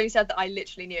 Is it really sad that I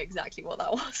literally knew exactly what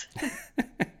that was?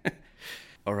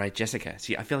 All right, Jessica.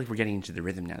 See, I feel like we're getting into the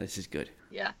rhythm now. This is good.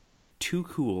 Yeah. Too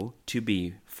cool to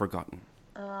be forgotten.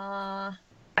 I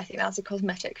think that's a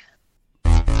cosmetic.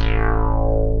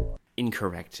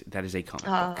 Incorrect. That is a comic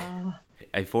book.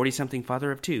 A 40-something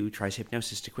father of 2 tries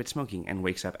hypnosis to quit smoking and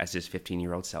wakes up as his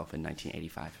 15-year-old self in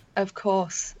 1985. Of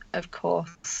course.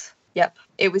 Yep.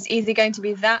 It was either going to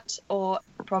be that or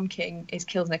prom king is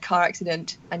killed in a car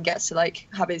accident and gets to like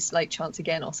have his like chance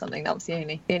again or something. That was the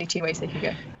only 2 ways they could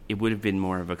go. It would have been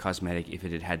more of a cosmetic if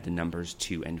it had had the numbers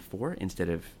 2 and 4 instead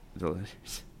of the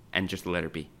letters and just the letter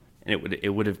B. And it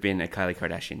would have been a Kylie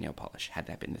Kardashian nail polish had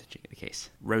that been the case.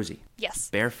 Rosie. Yes.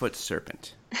 Barefoot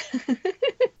serpent.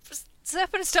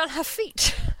 Serpents don't have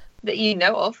feet. That you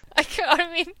know of. I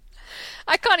can't even.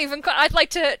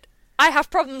 I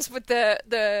have problems with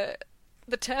the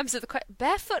terms of the question.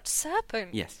 Barefoot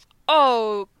serpent. Yes.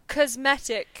 Oh,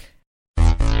 cosmetic.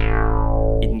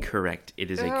 Incorrect. It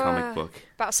is a comic book.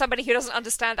 About somebody who doesn't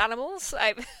understand animals.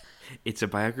 It's a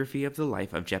biography of the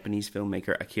life of Japanese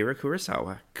filmmaker Akira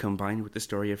Kurosawa, combined with the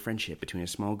story of friendship between a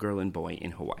small girl and boy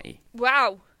in Hawaii.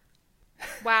 Wow.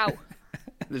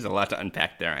 There's a lot to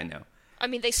unpack there, I know. I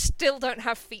mean, they still don't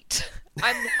have feet.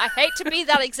 I hate to be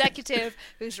that executive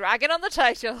who's ragging on the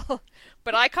title,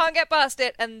 but I can't get past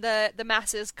it, and the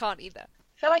masses can't either.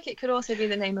 I feel like it could also be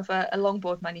the name of a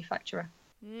longboard manufacturer.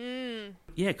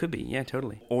 Yeah, it could be. Yeah,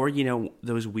 totally. Or,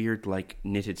 those weird, like,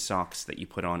 knitted socks that you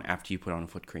put on after you put on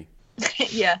foot cream.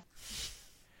 Yeah.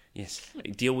 Yes.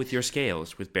 Deal with your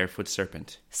scales with Barefoot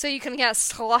Serpent. So you can get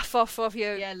slough off of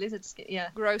your lizard skin. Yeah.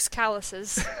 gross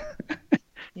calluses.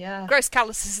 Yeah. Gross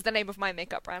calluses is the name of my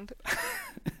makeup brand.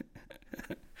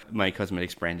 My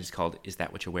cosmetics brand is called Is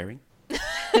That What You're Wearing?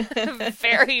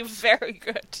 Very, very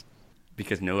good.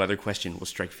 Because no other question will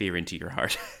strike fear into your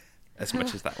heart as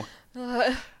much as that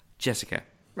one. Jessica.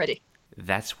 Ready.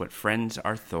 That's what friends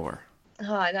are Thor.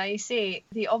 Now you see,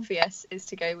 the obvious is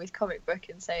to go with comic book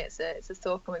and say it's a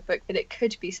Thor comic book, but it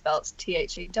could be spelt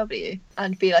THEW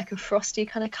and be like a frosty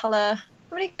kind of colour.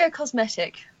 I'm going to go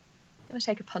cosmetic. I'm going to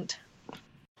take a punt.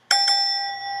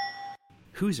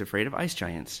 Who's afraid of ice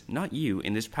giants? Not you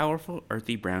in this powerful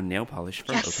earthy brown nail polish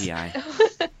from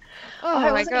OPI.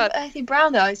 Oh my god. Earthy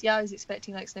brown though. I was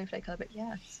expecting like snowflake colour, but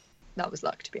yes. That was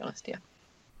luck, to be honest, yeah.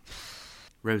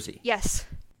 Rosie. Yes.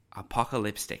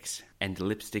 Apocalyptics. And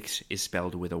lipsticks is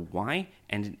spelled with a Y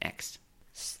and an X.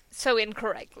 So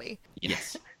incorrectly.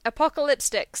 Yes.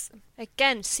 Apocalyptics.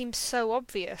 Again, seems so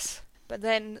obvious. But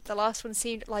then the last one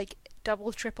seemed like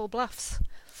double, triple bluffs.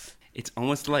 It's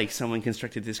almost like someone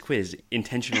constructed this quiz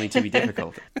intentionally to be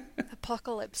difficult.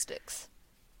 Apocalyptics.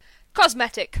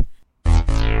 Cosmetic.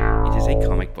 It is a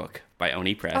comic book by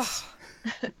Oni Press.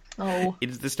 Oh. It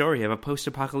is the story of a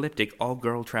post-apocalyptic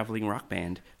all-girl traveling rock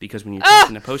band, because when you're trapped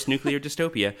in a post-nuclear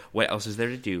dystopia, what else is there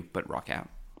to do but rock out?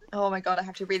 Oh my god, I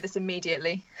have to read this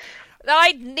immediately.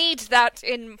 I need that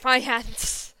in my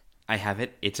hands. I have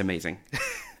it. It's amazing.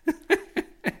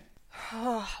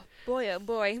 Oh boy.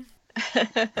 All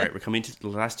right, we're coming to the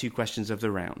last 2 questions of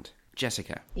the round.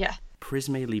 Jessica. Yeah.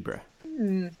 Prisme Libre.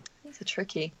 These are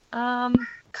tricky.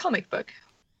 Comic book.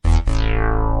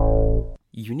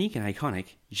 Unique and iconic,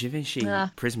 Givenchy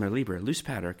Prisme Libre Loose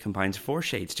Powder combines 4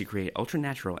 shades to create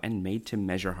ultra-natural and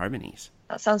made-to-measure harmonies.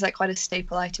 That sounds like quite a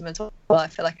staple item as well. I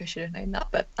feel like I should have known that,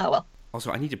 but oh well.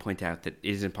 Also, I need to point out that it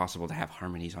is impossible to have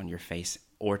harmonies on your face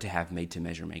or to have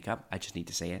made-to-measure makeup. I just need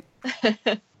to say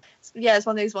it. Yeah, it's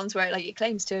one of those ones where like it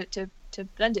claims to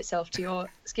blend itself to your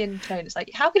skin tone. It's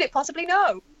like, how could it possibly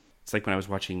know? It's like when I was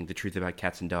watching The Truth About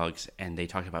Cats and Dogs, and they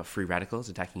talked about free radicals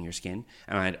attacking your skin,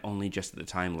 and I had only just at the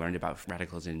time learned about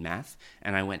radicals in math,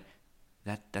 and I went,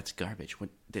 that's garbage.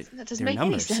 That doesn't make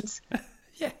any sense.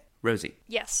 Yeah. Rosie.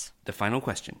 Yes. The final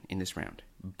question in this round.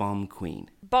 Bomb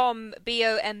Queen. Bomb,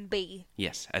 B-O-M-B.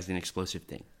 Yes, as an explosive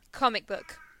thing. Comic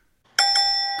book.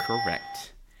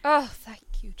 Correct. Oh,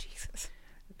 thank you, Jesus.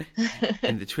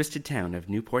 In the twisted town of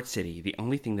Newport City, the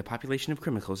only thing the population of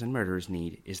criminals and murderers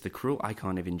need is the cruel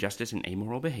icon of injustice and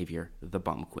amoral behavior, the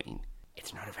Bomb Queen.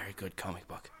 It's not a very good comic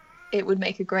book. It would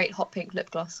make a great hot pink lip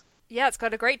gloss. Yeah, it's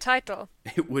got a great title.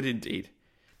 It would indeed.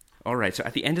 All right, so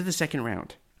at the end of the second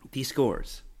round, the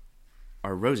scores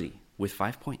are Rosie with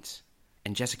 5 points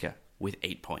and Jessica with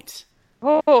 8 points.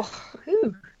 Oh.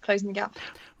 Woohoo! Closing the gap.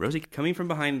 Rosie coming from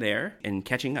behind there and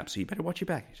catching up, so you better watch your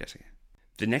back, Jessica.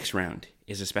 The next round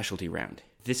is a specialty round.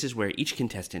 This is where each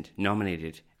contestant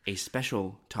nominated a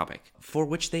special topic for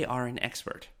which they are an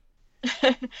expert.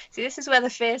 See, this is where the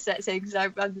fear sets in, because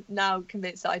I'm now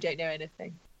convinced that I don't know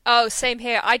anything. Oh, same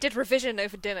here. I did revision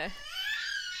over dinner.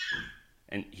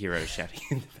 And Hero shouting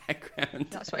in the background.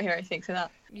 That's what Hero thinks of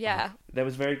that. Yeah. That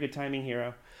was very good timing,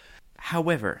 Hero.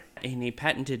 However, in a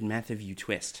patented Math of You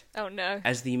twist, Oh no.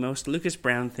 as the most Lucas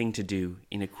Brown thing to do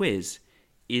in a quiz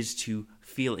is to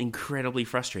feel incredibly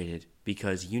frustrated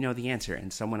because you know the answer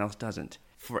and someone else doesn't.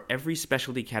 For every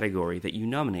specialty category that you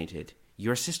nominated,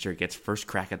 your sister gets first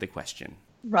crack at the question.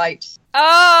 Right.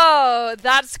 Oh,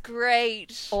 that's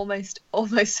great. Almost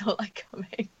saw that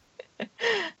coming.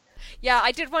 Yeah,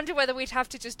 I did wonder whether we'd have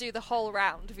to just do the whole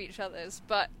round of each other's,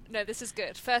 but no, this is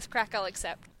good. First crack I'll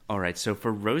accept. All right, so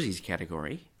for Rosie's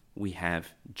category, we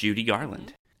have Judy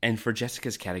Garland. And for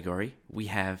Jessica's category, we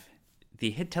have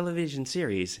the hit television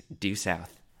series Due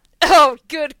South. Oh,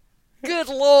 good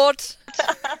lord.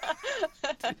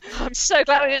 I'm so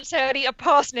glad I didn't say I'd eat a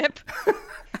parsnip.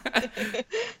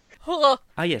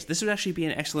 Yes, this would actually be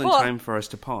an excellent time for us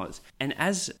to pause. And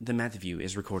as the Math of You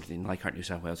is recorded in Leichhardt, New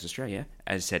South Wales, Australia,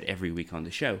 as said every week on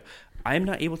the show, I am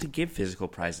not able to give physical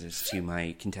prizes to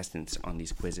my contestants on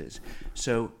these quizzes.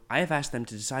 So I have asked them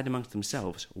to decide amongst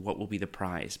themselves what will be the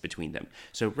prize between them.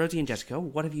 So Rosie and Jessica,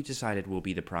 what have you decided will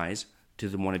be the prize to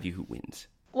the one of you who wins?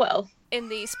 Well, In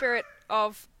the spirit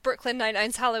of Brooklyn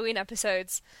Nine-Nine's Halloween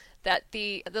episodes, that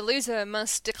the loser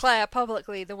must declare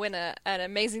publicly the winner an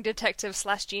amazing detective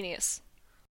 / genius.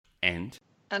 And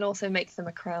also make them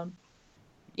a crown.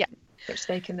 Yeah. Which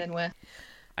they can then wear.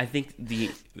 I think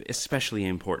the especially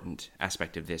important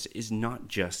aspect of this is not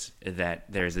just that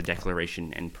there's a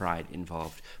declaration and pride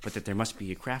involved, but that there must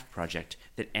be a craft project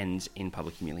that ends in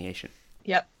public humiliation.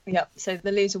 Yep. So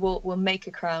the loser will make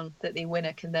a crown that the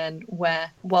winner can then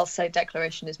wear whilst said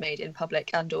declaration is made in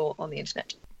public and or on the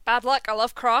internet. Bad luck, I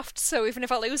love craft, so even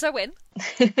if I lose, I win.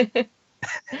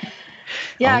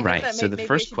 Yeah. All right, so the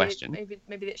first question...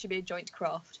 Maybe it should be a joint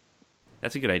craft.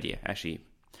 That's a good idea, actually.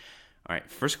 All right,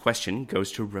 first question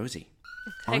goes to Rosie.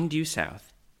 Okay. On Due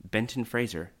South, Benton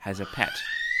Fraser has a pet.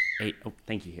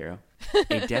 Thank you, Hero.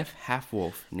 A deaf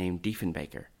half-wolf named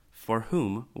Diefenbaker. For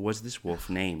whom was this wolf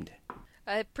named?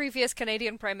 A previous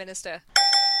Canadian Prime Minister.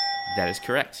 That is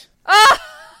correct. Ah!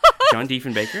 John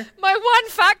Diefenbaker, My one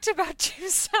fact about Due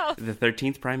South. the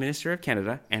 13th Prime Minister of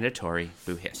Canada, and a Tory.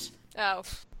 Boo hiss. Oh.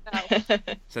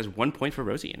 So that's 1 point for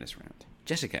Rosie in this round.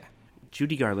 Jessica.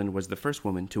 Judy Garland was the first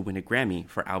woman to win a Grammy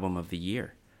for Album of the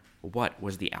Year. What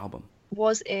was the album?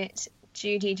 Was it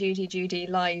Judy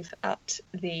live at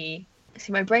the...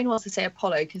 See, my brain wants to say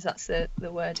Apollo because that's the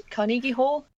word. Carnegie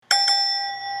Hall?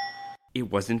 It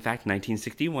was, in fact,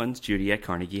 1961's Judy at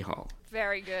Carnegie Hall.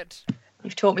 Very good.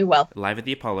 You've taught me well. Live at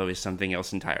the Apollo is something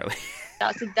else entirely.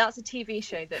 That's a TV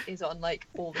show that is on like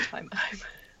all the time at home.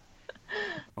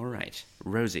 All right.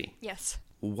 Rosie. Yes.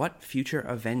 What future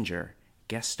Avenger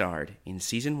guest starred in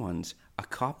Season 1's A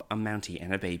Cop, a Mountie,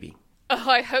 and a Baby? Oh,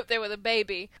 I hope they were the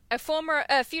baby. A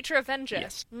future Avenger.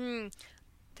 Yes.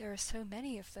 There are so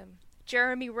many of them.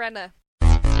 Jeremy Renner.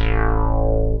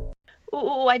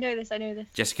 Oh, I know this.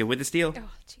 Jessica with the steal. Oh,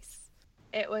 jeez.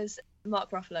 It was Mark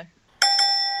Ruffalo.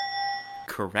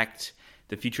 Correct.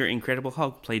 The future Incredible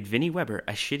Hulk played Vinnie Weber,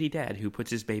 a shitty dad who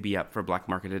puts his baby up for black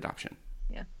market adoption.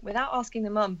 Yeah, without asking the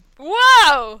mum,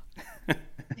 Whoa!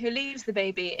 who leaves the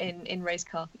baby in Ray's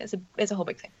car. It's a whole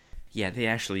big thing. Yeah, they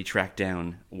actually tracked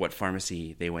down what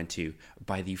pharmacy they went to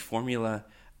by the formula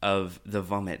of the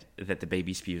vomit that the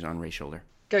baby spews on Ray's shoulder.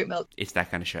 Goat milk. It's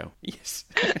that kind of show. Yes.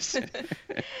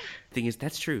 Thing is,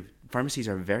 that's true. Pharmacies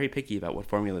are very picky about what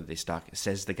formula they stock,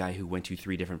 says the guy who went to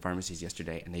 3 different pharmacies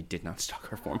yesterday, and they did not stock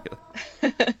our formula.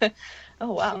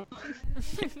 Oh, wow.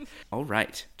 All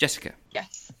right. Jessica.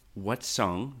 Yes. What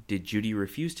song did Judy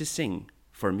refuse to sing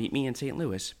for Meet Me in St.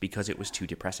 Louis because it was too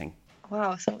depressing?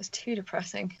 Wow, so it was too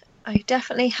depressing. I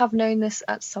definitely have known this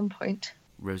at some point.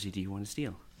 Rosie, do you want to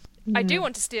steal? I do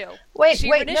want to steal. Wait,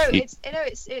 no, initially-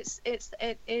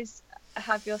 it is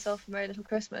Have Yourself a Merry Little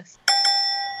Christmas.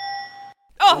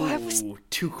 Oh, I was... Ooh,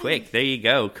 too quick. There you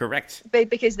go. Correct.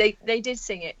 Because they did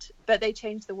sing it, but they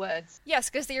changed the words.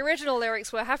 Yes, because the original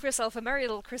lyrics were "Have yourself a merry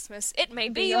little Christmas. It may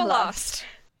be your last."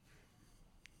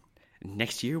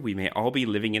 Next year, we may all be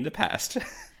living in the past.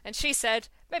 And she said,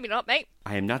 "Maybe not, mate."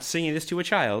 I am not singing this to a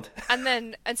child.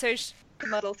 And so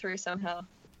Muddle through somehow.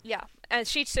 yeah, and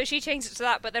she changed it to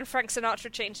that, but then Frank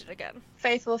Sinatra changed it again.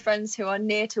 Faithful friends who are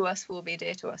near to us will be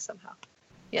dear to us somehow.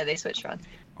 Yeah, they switched around.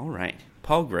 All right.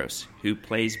 Paul Gross, who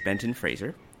plays Benton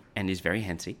Fraser and is very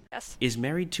handsy, Yes. is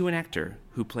married to an actor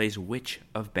who plays which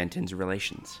of Benton's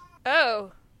relations?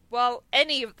 Oh, well,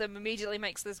 any of them immediately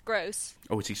makes this gross.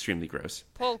 Oh, it's extremely gross.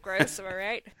 Paul Gross, am I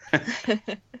right?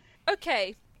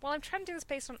 Okay, well, I'm trying to do this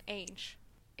based on age.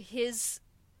 His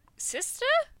sister?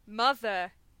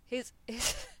 Mother. His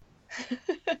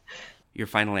Your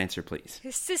final answer, please.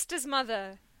 his sister's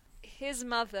mother. His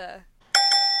mother.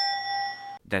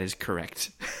 That is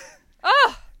correct.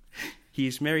 Oh!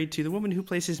 He's married to the woman who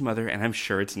plays his mother, and I'm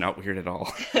sure it's not weird at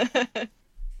all.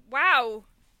 Wow.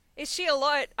 Is she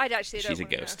alive? I actually don't She's a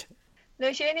wanna know. ghost.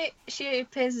 No, she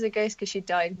appears as a ghost because she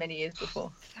died many years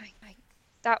before. Thank-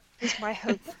 That was my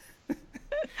hope.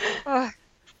 Oh,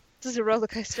 this is a roller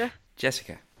coaster.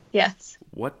 Jessica, Yes.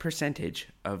 what percentage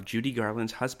of Judy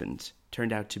Garland's husbands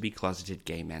turned out to be closeted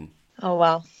gay men? Oh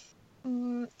wow.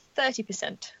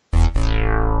 30%.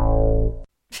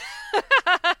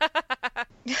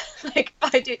 Like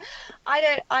I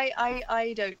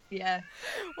don't. Yeah.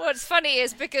 What's funny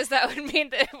is because that would mean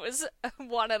that it was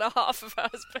 1.5 of her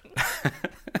husbands.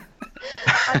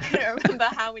 I couldn't remember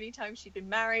how many times she'd been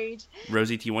married.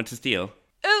 Rosie, do you want to steal?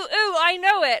 Ooh, I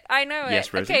know it.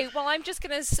 Yes, Rosie? Okay, well, I'm just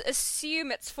going to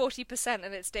assume it's 40%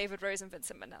 and it's David Rose and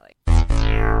Vincent Minnelli.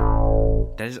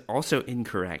 That is also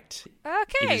incorrect. It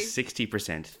Okay. is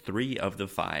 60%, 3 of the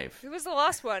 5. Who was the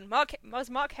last one?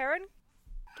 Was Mark Heron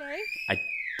gay? I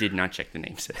did not check the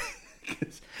names.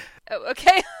 Oh,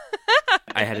 okay.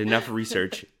 I had enough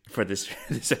research for this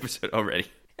episode already.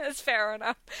 That's fair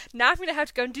enough. Now I'm going to have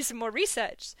to go and do some more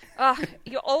research.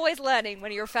 You're always learning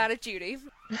when you're a fan of Judy.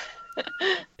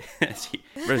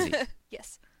 Rosie,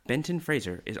 Yes. Benton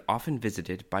Fraser is often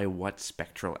visited by what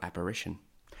spectral apparition?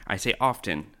 I say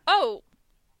often. Oh,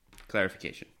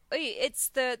 Clarification. it's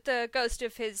the ghost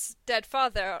of his dead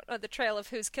father on the trail of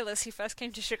whose killers he first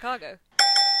came to Chicago.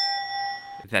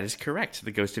 That is correct.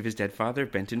 The ghost of his dead father,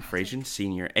 Benton Fraser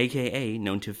Sr., a.k.a.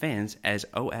 known to fans as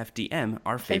OFDM,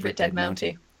 our favorite dead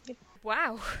Mountie.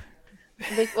 Wow.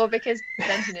 Well, because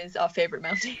Benton is our favourite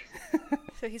Mountie.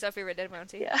 So he's our favorite dead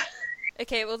Mountie. Yeah.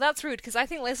 Okay, well that's rude because I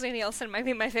think Leslie Nielsen might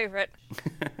be my favorite.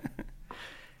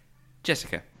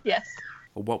 Jessica, Yes.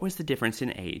 what was the difference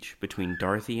in age between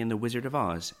Dorothy in The Wizard of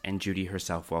Oz and Judy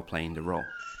herself while playing the role?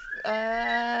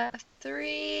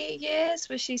 3 years.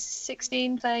 Was she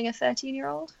 16 playing a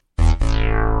 13-year-old?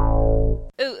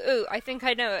 Ooh, I think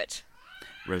I know it.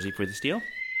 Rosie for the steal?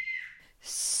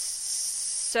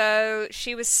 So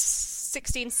she was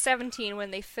 16, 17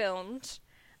 when they filmed.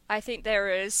 I think there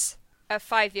is a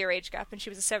 5-year age gap, and she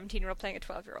was a 17-year-old playing a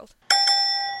 12-year-old.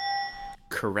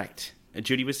 Correct.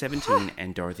 Judy was 17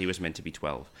 and Dorothy was meant to be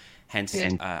 12. Hence,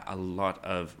 a lot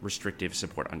of restrictive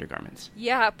support undergarments.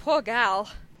 Yeah, poor gal.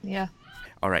 Yeah.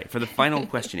 All right, for the final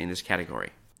question in this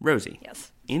category. Rosie.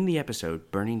 Yes. In the episode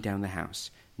Burning Down the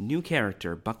House, new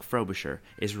character Buck Frobisher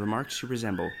is remarked to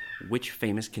resemble which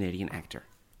famous Canadian actor?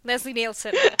 Leslie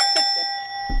Nielsen.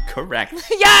 Correct.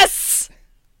 Yes!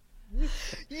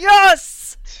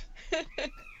 Yes!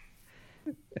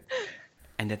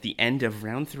 And at the end of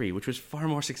round 3, which was far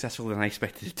more successful than I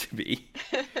expected it to be,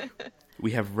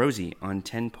 we have Rosie on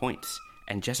 10 points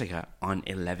and Jessica on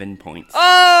 11 points.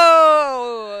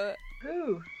 Oh!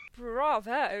 Ooh.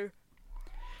 Bravo.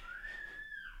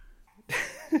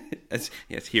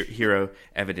 Yes, Hero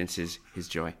evidences his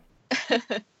joy.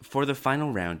 For the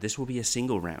final round, this will be a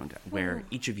single round where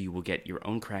each of you will get your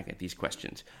own crack at these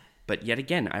questions. But yet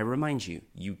again, I remind you,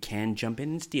 you can jump in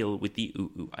and steal with the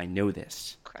ooh. I know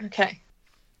this. Okay.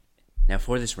 Now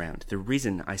for this round, the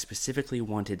reason I specifically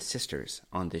wanted sisters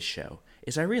on this show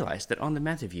is I realized that on the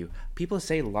Math of You, people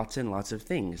say lots and lots of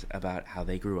things about how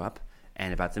they grew up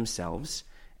and about themselves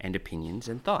and opinions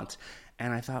and thoughts.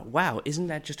 And I thought, wow, isn't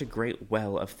that just a great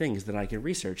well of things that I can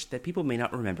research that people may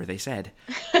not remember they said?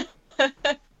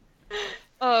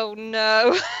 Oh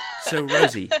no. So,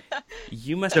 Rosie,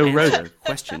 you must answer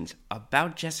questions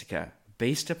about Jessica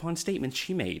based upon statements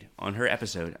she made on her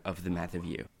episode of The Math of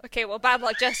You. Okay, well, bad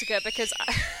luck, Jessica, because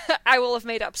I will have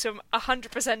made up some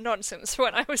 100% nonsense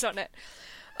when I was on it.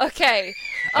 Okay.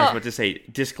 I was about to say,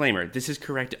 disclaimer, this is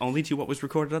correct only to what was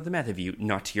recorded on The Math of You,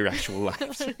 not to your actual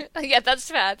lives. Yeah, that's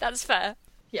fair.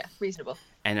 Yeah, reasonable.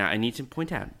 And I need to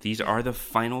point out, these are the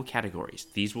final categories.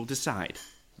 These will decide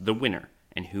the winner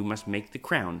and who must make the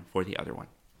crown for the other one.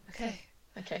 Okay.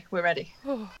 Okay, we're ready.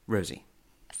 Rosie,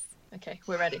 Okay,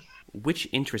 we're ready. which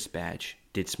interest badge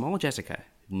did small Jessica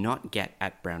not get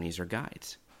at Brownies or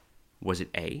Guides? Was it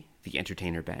A, the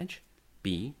Entertainer badge,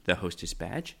 B, the Hostess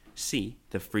badge, C,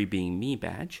 the Free Being Me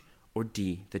badge, or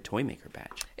D, the Toymaker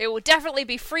badge? It will definitely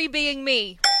be Free Being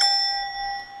Me.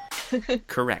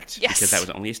 Correct, Yes. because that was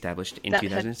only established in That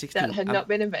 2016. had not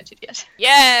been invented yet.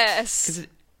 Yes! Because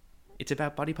it's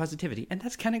about body positivity, and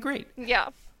that's kind of great. Yeah,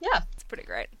 Yeah. it's pretty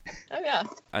great. Oh, yeah.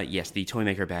 Yes, the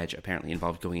Toymaker badge apparently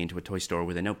involved going into a toy store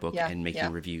with a notebook Yeah, and making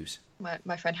yeah. reviews.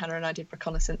 My friend Hannah and I did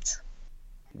reconnaissance.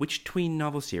 Which tween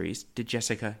novel series did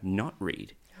Jessica not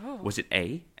read? Was it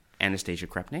A, Anastasia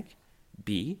Krupnik,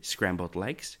 B, Scrambled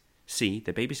Legs, C,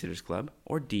 The Babysitter's Club,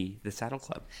 or D, The Saddle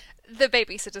Club? The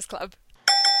Babysitter's Club.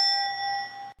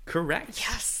 Correct.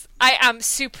 Yes. I am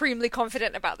supremely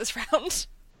confident about this round.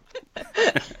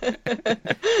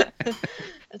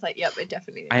 It's like, yep, it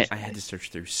definitely I is. had to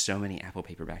search through so many Apple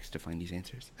paperbacks to find these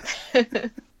answers.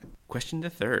 Question the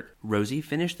third. Rosie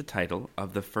finished the title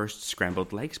of the first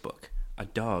Scrambled Legs book. A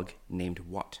dog named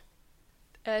what?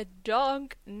 A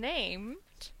dog named...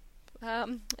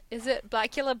 is it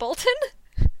Blackula Bolton?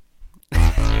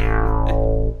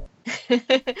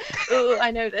 Ooh,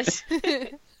 I know this.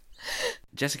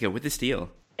 Jessica, with the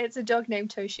steal. It's a dog named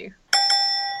Toshu.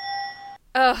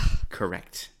 Ugh.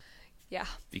 Correct. Yeah.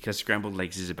 Because Scrambled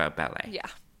Legs is about ballet. Yeah.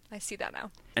 I see that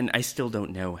now. And I still don't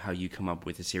know how you come up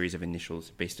with a series of initials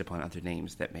based upon other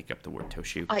names that make up the word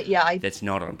Toshu. That's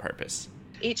not on purpose.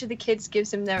 Each of the kids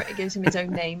gives him his own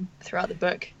name throughout the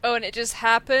book. Oh, and it just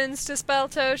happens to spell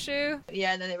Toshu?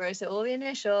 Yeah, and then they wrote all the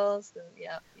initials. And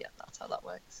yeah, that's how that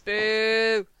works.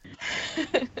 Boo!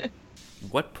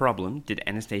 What problem did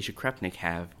Anastasia Krupnik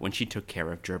have when she took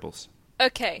care of Gerbils?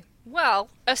 Okay, well,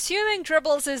 assuming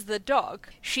Dribbles is the dog,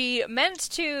 she meant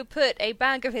to put a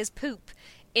bag of his poop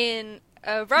in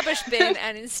a rubbish bin,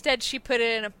 and instead she put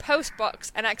it in a post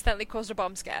box and accidentally caused a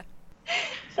bomb scare.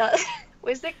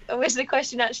 Was the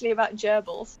question actually about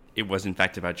gerbils? It was in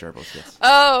fact about Gerbils, yes.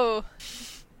 Oh!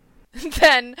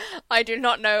 Then I do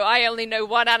not know. I only know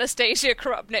one Anastasia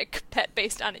Krupnik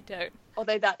pet-based anecdote.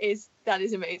 Although that is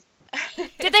amazing.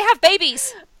 Did they have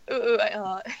babies? Ooh,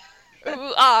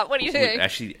 Ooh, what are you doing?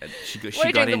 Actually, she What are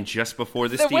you got doing, in just before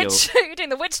the The steal. witch, you're doing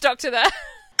the witch doctor there.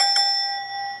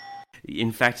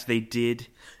 In fact, they did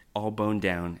all bone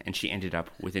down, and she ended up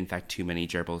with, in fact, too many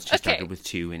gerbils. She started with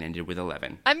 2 and ended with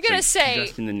 11. I'm gonna say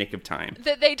just in the nick of time.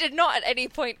 that they did not at any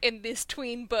point in this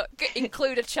tween book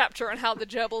include a chapter on how the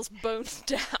gerbils boned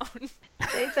down.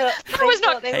 They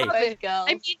thought they were both girls.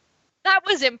 I mean, that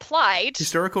was implied.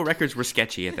 Historical records were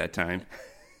sketchy at that time.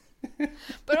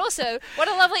 But also, what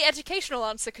a lovely educational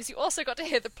answer, because you also got to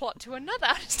hear the plot to another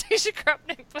Anastasia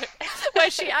Krupnik book,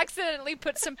 where she accidentally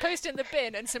put some post in the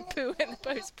bin and some poo in the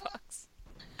post box.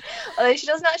 Although she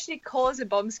doesn't actually cause a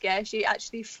bomb scare, she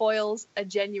actually foils a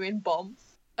genuine bomb.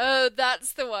 Oh,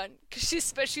 that's the one.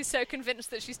 But she's so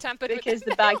convinced that she's tampered with Because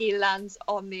the baggie lands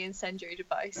on the incendiary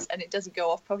device and it doesn't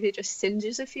go off, probably just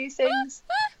singes a few things.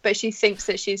 But she thinks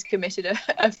that she's committed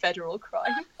a federal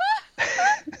crime.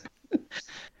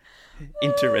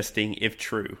 Interesting, if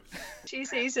true. She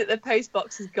sees that the post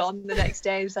box is gone the next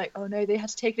day and is like, oh no, they had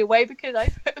to take it away because I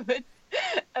put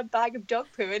a bag of dog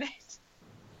poo in it.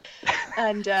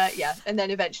 And and then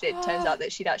eventually it turns out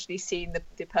that she'd actually seen the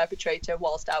perpetrator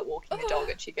whilst out walking the dog,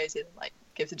 and she goes in and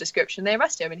gives a description. They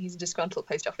arrest him and he's a disgruntled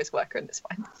post office worker, and it's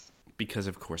fine. Because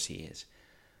of course he is.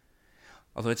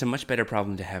 Although it's a much better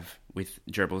problem to have with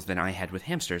gerbils than I had with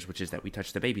hamsters, which is that we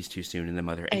touched the babies too soon and the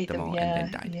mother ate them all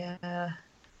and then died.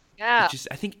 Yeah. Which is,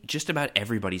 I think, just about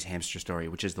everybody's hamster story,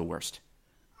 which is the worst.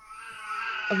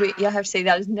 I have to say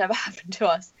that has never happened to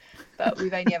us, but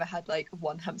we've only ever had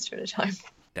one hamster at a time.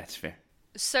 That's fair.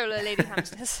 Solo Lady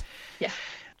Hamsters. Yeah.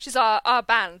 Which is our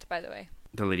band, by the way.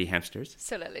 The Lady Hamsters.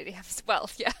 Solo Lady Hamsters. Well,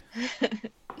 yeah.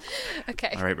 Okay.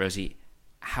 All right, Rosie.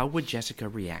 How would Jessica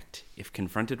react if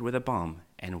confronted with a bomb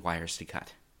and wires to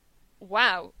cut?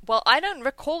 Wow. Well, I don't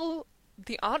recall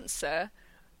the answer,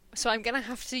 so I'm going to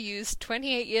have to use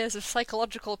 28 years of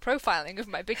psychological profiling of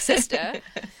my big sister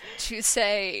to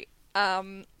say, I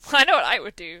know what I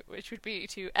would do, which would be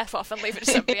to F off and leave it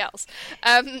to somebody else.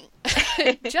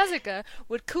 Jessica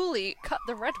would coolly cut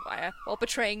the red wire while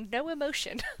betraying no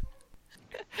emotion.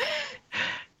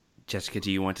 Jessica,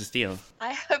 do you want to steal?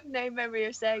 I have no memory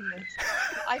of saying this.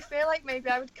 I feel like maybe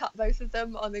I would cut both of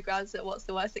them on the grounds that what's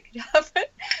the worst that could happen.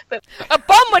 But A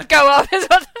bomb would go off, is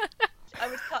what... I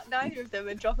would cut neither of them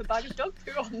and drop a bag of dog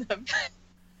poo on them.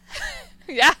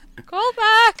 Yeah, call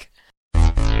back!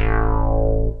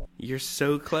 You're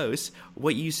so close.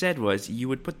 What you said was you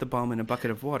would put the bomb in a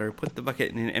bucket of water, put the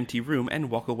bucket in an empty room,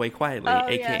 and walk away quietly,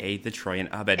 aka the Troy and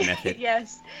Abed method.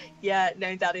 Yes. Yeah,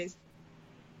 no, that is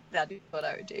what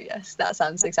I would do, yes. That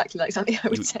sounds exactly like something I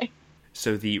would say.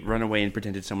 So the run away and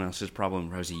pretend it's someone else's problem,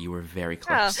 Rosie, you were very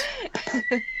close. Oh.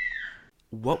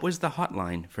 What was the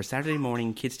hotline for Saturday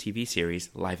morning kids TV series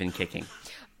Live and Kicking?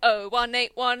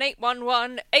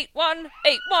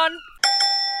 01818118181.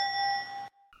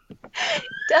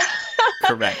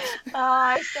 Correct.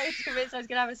 I was so convinced I was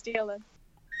going to have a steal then.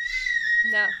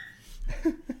 No.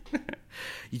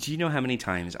 Do you know how many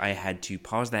times I had to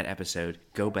pause that episode,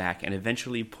 go back, and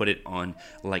eventually put it on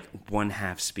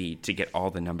 1/2 speed to get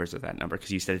all the numbers of that number,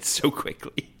 because you said it so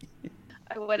quickly.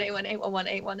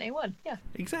 01818118181. Yeah.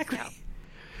 Exactly. Yeah.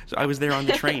 So I was there on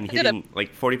the train hitting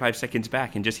 45 seconds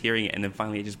back and just hearing it, and then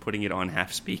finally just putting it on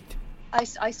half speed.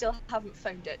 I still haven't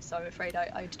phoned it, so I'm afraid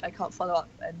I can't follow up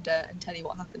and tell you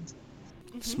what happens.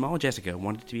 Small Jessica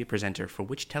wanted to be a presenter for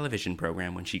which television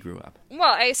program when she grew up?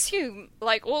 Well, I assume,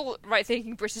 like all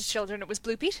right-thinking British children, it was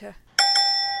Blue Peter.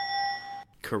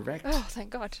 Correct. Oh, thank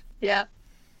God. Yeah.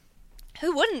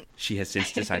 Who wouldn't? She has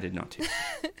since decided not to.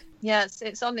 Yeah,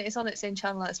 it's on its own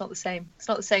channel. It's not the same. It's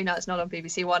not the same now. It's not on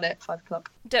BBC One at 5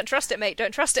 o'clock. Don't trust it, mate.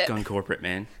 Don't trust it. Gone corporate,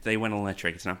 man. They went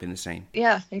electric. It's not been the same.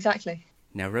 Yeah, exactly.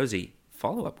 Now, Rosie,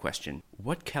 follow-up question.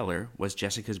 What color was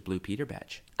Jessica's Blue Peter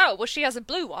badge? Oh, well, she has a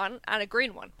blue one and a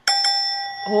green one.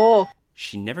 Oh.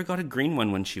 She never got a green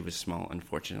one when she was small,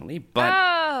 unfortunately, but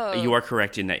Oh. you are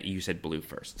correct in that you said blue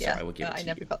first, so Yeah, I will give it to I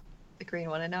never you. got the green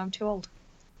one, and now I'm too old.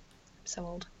 So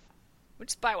old. We'll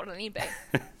just buy one on eBay.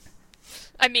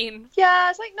 I mean, Yeah,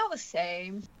 it's like not the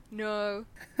same. no.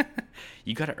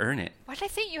 You gotta earn it. Why did I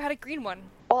think you had a green one?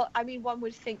 Well, I mean, one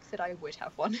would think that I would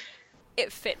have one.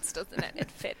 It fits, doesn't it?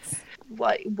 It fits.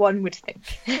 What one would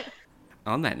think.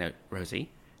 On that note,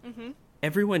 Rosie,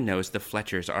 everyone knows the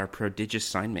Fletchers are prodigious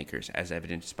sign makers, as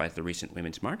evidenced by the recent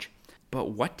Women's March.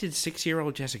 But what did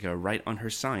 6-year-old Jessica write on her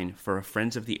sign for a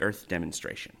Friends of the Earth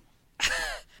demonstration?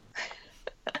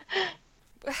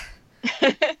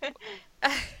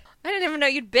 I didn't even know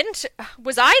you'd been to...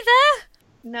 Was I there?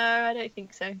 No, I don't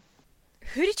think so.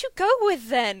 Who did you go with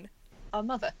then? Our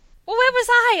mother. Well, where was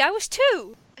I? I was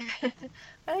too. I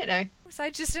don't know. Was I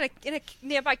just in a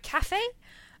nearby cafe?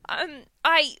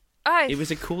 It was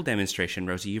a cool demonstration,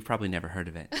 Rosie. You've probably never heard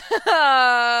of it.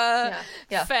 Yeah.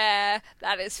 Fair.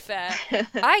 That is fair.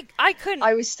 I couldn't.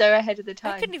 I was so ahead of the I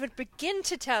time. couldn't even begin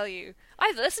to tell you.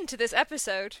 I've listened to this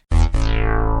episode.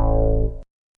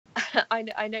 I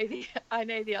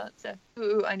know the answer.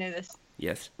 Ooh, I know this.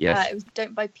 Yes. It was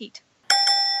Don't Buy Pete.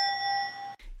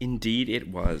 Indeed it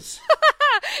was.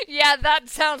 Yeah, that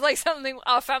sounds like something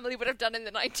our family would have done in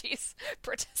the 90s.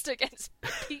 Protest against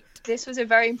Pete. This was a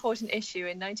very important issue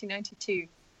in 1992.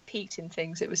 Pete and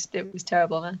things. It was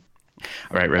terrible, man.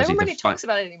 All right, No Rosie. one really talks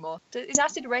about it anymore. Is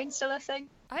acid rain still a thing?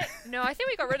 I think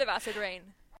we got rid of acid rain.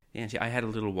 Yeah, see, I had a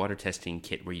little water testing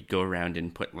kit where you'd go around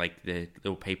and put like the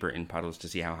little paper in puddles to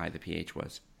see how high the pH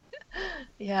was.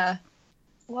 Yeah.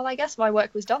 Well, I guess my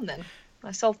work was done then.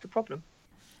 I solved the problem.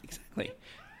 Exactly.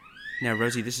 Now,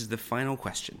 Rosie, this is the final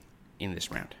question in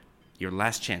this round. Your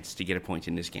last chance to get a point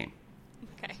in this game.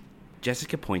 Okay.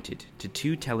 Jessica pointed to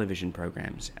 2 television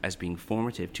programs as being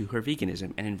formative to her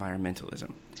veganism and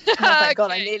environmentalism. Oh, thank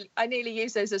God, Okay. I nearly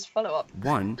used those as follow-up.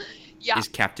 One Yeah. is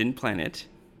Captain Planet.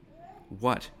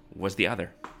 What was the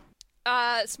other?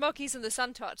 Smokies and the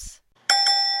Sun Tots.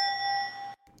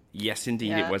 Yes, indeed,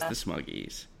 Yeah. it was the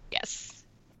Smuggies. Yes.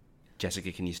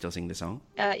 Jessica, can you still sing the song?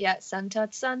 Yeah, sun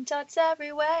tots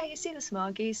everywhere. You see the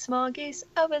smoggies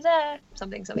over there.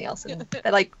 Something else. And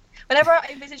they're like, whenever I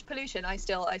envisage pollution, I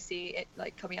see it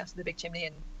like coming out of the big chimney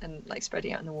and like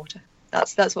spreading out in the water.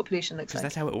 That's what pollution looks Because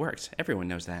like. that's how it works. Everyone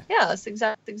knows that. Yeah, that's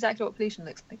exactly what pollution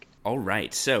looks like. All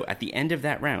right, so at the end of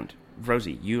that round,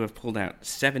 Rosie, you have pulled out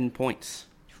 7 points.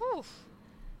 Whew.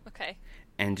 Okay.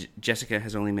 And Jessica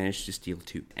has only managed to steal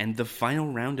 2. And the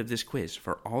final round of this quiz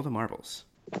for all the marbles.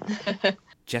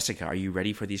 Jessica, are you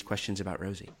ready for these questions about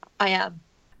Rosie? I am.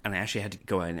 And I actually had to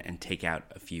go in and take out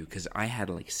a few because I had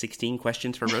like 16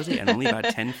 questions for Rosie and only about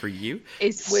 10 for you.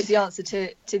 Was the answer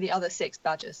to the other 6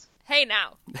 badges. Hey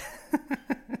now.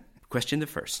 Question the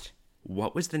first.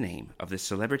 What was the name of the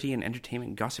celebrity and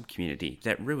entertainment gossip community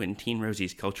that ruined Teen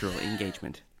Rosie's cultural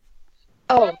engagement?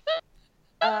 Oh,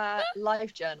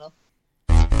 Live Journal.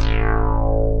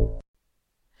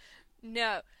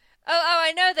 No. Oh,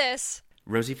 I know this.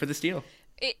 Rosie for the steal.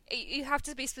 You have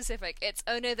to be specific. It's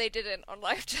Oh No They Didn't on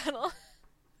Live Channel.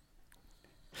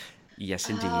 Yes,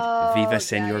 indeed. Oh, Viva yeah,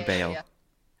 Senor yeah, Bale. yeah.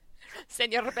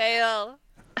 Senor Bale.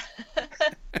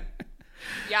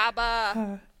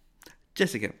 Yaba.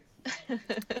 Jessica.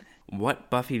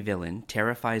 What Buffy villain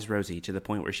terrifies Rosie to the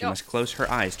point where she must close her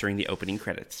eyes during the opening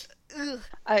credits?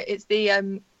 It's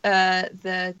the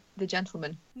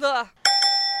gentleman. Ugh.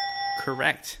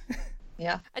 Correct.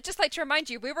 Yeah. I'd just like to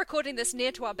remind you, we're recording this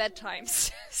near to our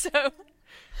bedtimes, so...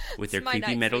 With their It's my creepy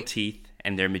night metal sleep. teeth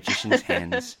and their magician's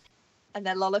hands. And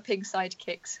their lolloping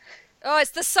sidekicks. Oh, it's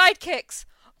the sidekicks!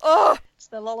 Oh! It's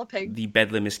the lolloping. The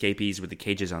Bedlam escapees with the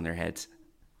cages on their heads.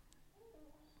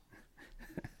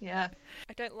 Yeah.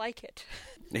 I don't like it.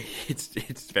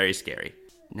 It's very scary.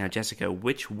 Now, Jessica,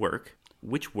 which work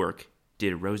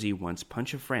did Rosie once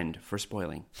punch a friend for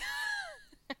spoiling?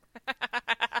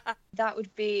 That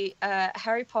would be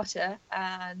Harry Potter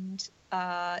and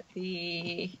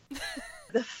the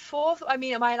fourth. I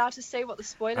mean, am I allowed to say what the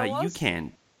spoiler was? You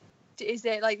can. Is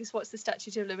there like this? What's the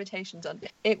statute of limitations on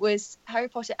it? It was Harry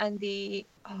Potter and the.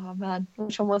 Oh man,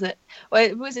 which one was it? Well,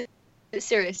 it was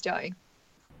Sirius dying.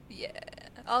 Yeah,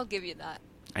 I'll give you that.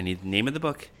 I need the name of the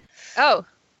book. Oh.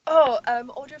 Oh,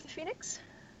 Order of the Phoenix.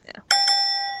 Yeah.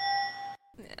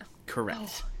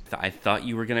 Correct. I thought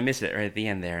you were going to miss it right at the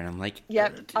end there, and I'm like... Yeah,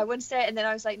 I wouldn't say it, and then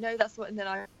I was like, no, that's what... And then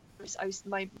I was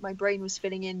my brain was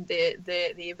filling in the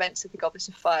events of the Goblet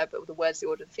of Fire, but with the words the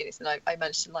Order of the Phoenix, and I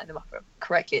managed to line them up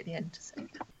correctly at the end. So.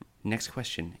 Next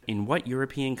question. In what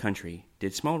European country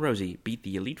did small Rosie beat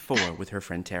the Elite Four with her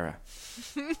friend Tara?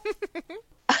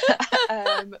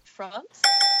 France.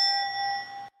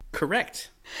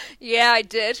 Correct. Yeah, I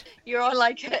did. You're on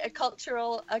like a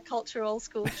cultural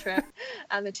school trip,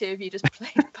 and the two of you just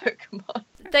played Pokemon.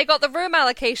 They got the room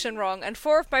allocation wrong, and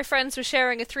 4 of my friends were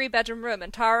sharing a 3-bedroom room,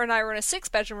 and Tara and I were in a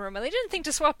 6-bedroom room, and they didn't think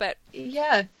to swap it.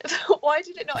 Yeah. Why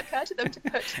did it not occur to them to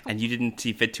put... And you didn't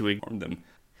see fit to inform them.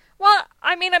 Well,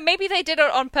 I mean, maybe they did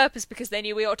it on purpose because they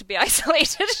knew we ought to be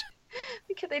isolated.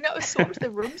 Could they not have swapped the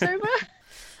rooms over?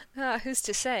 Who's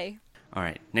to say? All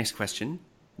right, next question.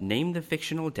 Name the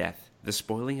fictional death, the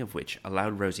spoiling of which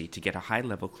allowed Rosie to get a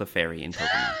high-level Clefairy in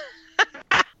Pokemon.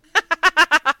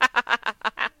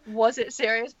 Was it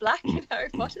Sirius Black in Harry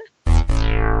Potter?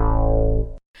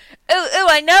 Oh,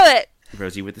 I know it!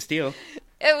 Rosie with the steal.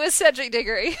 It was Cedric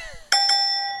Diggory.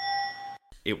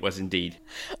 It was indeed.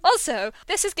 Also,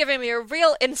 this is giving me a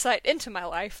real insight into my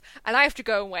life, and I have to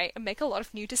go away and make a lot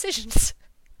of new decisions.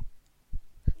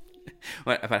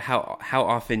 What about how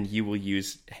often you will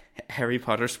use Harry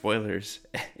Potter spoilers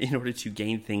in order to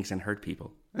gain things and hurt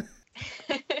people?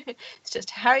 It's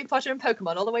just Harry Potter and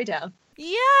Pokemon all the way down.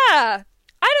 Yeah!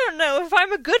 I don't know if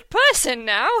I'm a good person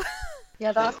now.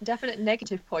 Yeah, there are definite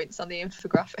negative points on the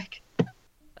infographic.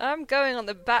 I'm going on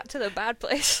the to the bad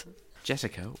place.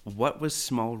 Jessica, what was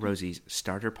small Rosie's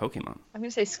starter Pokemon? I'm going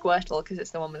to say Squirtle because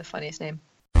it's the one with the funniest name.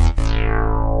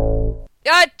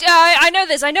 I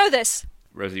know this.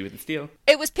 Rosie with the steal.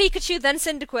 It was Pikachu, then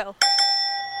Cyndaquil.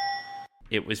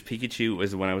 It was Pikachu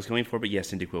was the one I was going for, but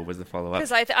yes, Cyndaquil was the follow-up.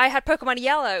 Because I had Pokemon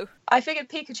Yellow. I figured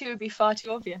Pikachu would be far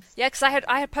too obvious. Yeah, because I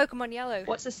had Pokemon Yellow.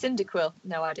 What's a Cyndaquil?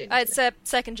 No, I didn't. It's a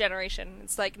 2nd generation.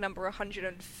 It's like number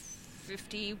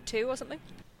 152 or something.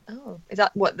 Oh, is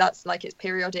that what? That's like its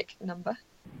periodic number?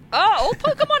 Oh, all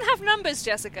Pokemon have numbers,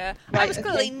 Jessica. Right, I was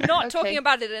clearly not talking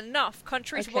about it enough,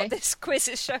 contrary to Okay. what this quiz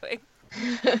is showing.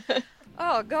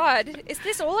 Oh, God. Is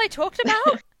this all I talked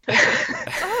about?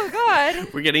 Oh, God.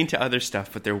 We're getting to other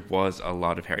stuff, but there was a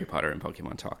lot of Harry Potter and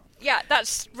Pokemon talk. Yeah,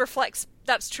 that's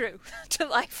true to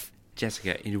life.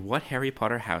 Jessica, in what Harry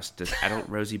Potter house does adult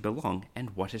Rosie belong,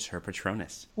 and what is her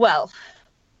Patronus? Well,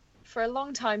 for a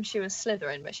long time she was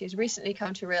Slytherin, but she's recently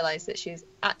come to realise that she's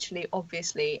actually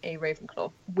obviously a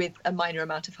Ravenclaw with a minor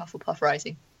amount of Hufflepuff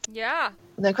rising. Yeah.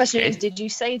 The question Okay. is, did you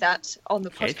say that on the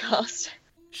Okay. podcast?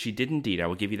 She did indeed. I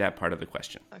will give you that part of the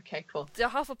question. Okay, cool. The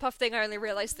Hufflepuff thing I only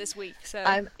realised this week,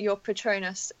 so... Your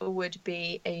Patronus would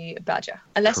be a badger.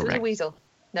 Unless it was a Correct. weasel.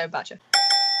 No, badger.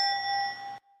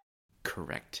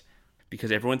 Correct.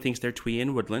 Because everyone thinks they're Twee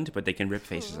in Woodland, but they can rip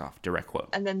faces off. Direct quote.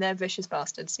 And then they're vicious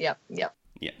bastards. Yep. Yeah.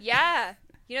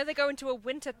 You know, they go into a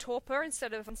winter torpor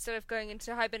instead of going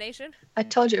into hibernation. I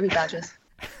told you it would be badgers.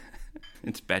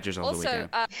 It's badgers all the way Also,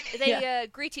 down. they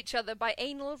greet each other by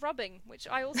anal rubbing, which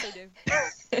I also do.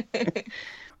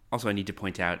 Also, I need to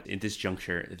point out at this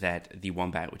juncture that the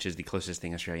wombat, which is the closest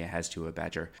thing Australia has to a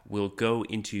badger, will go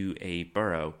into a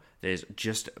burrow that is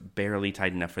just barely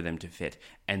tight enough for them to fit,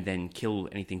 and then kill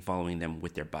anything following them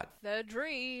with their butt. The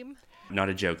dream. Not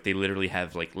a joke. They literally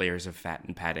have like layers of fat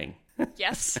and padding.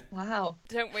 Yes. Wow.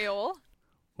 Don't we all?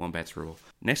 Wombats rule.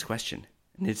 Next question.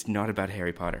 And it's not about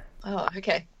Harry Potter. Oh,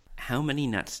 okay. How many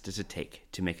nuts does it take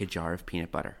to make a jar of peanut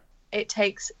butter? It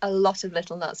takes a lot of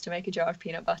little nuts to make a jar of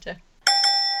peanut butter.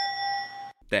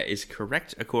 That is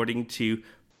correct according to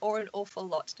Or an awful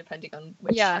lot, depending on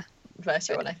which Yeah. verse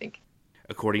you're on, I think.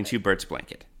 Bert's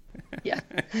blanket. Yeah.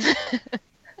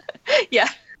 Yeah.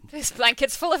 This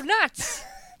blanket's full of nuts.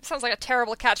 Sounds like a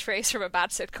terrible catchphrase from a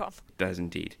bad sitcom. Does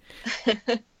indeed.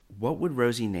 What would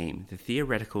Rosie name the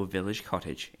theoretical village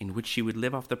cottage in which she would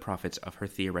live off the profits of her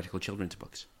theoretical children's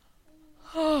books?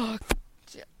 Oh,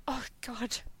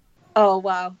 God. Oh,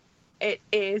 wow. It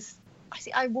is.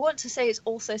 I want to say it's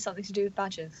also something to do with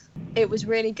badgers. It was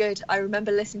really good. I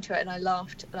remember listening to it and I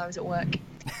laughed when I was at work.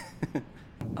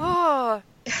 Oh,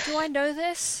 do I know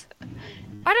this?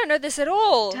 I don't know this at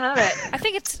all. Damn it. I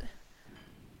think it's...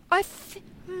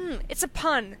 it's a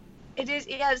pun. It is,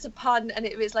 yeah, it's a pun, and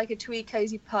it was like a twee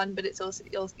cozy pun, but it's also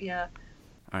yeah.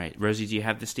 All right, Rosie, do you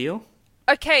have the steal?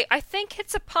 Okay, I think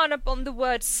it's a pun upon the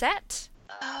word set.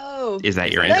 Oh. Is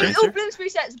that your No, answer? oh, Bloomsbury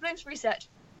set,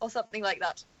 or something like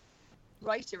that.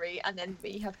 Writery, and then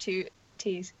we have 2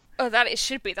 T's. Oh, it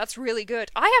should be. That's really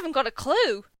good. I haven't got a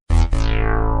clue.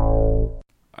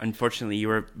 Unfortunately, you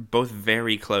were both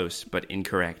very close, but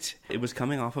incorrect. It was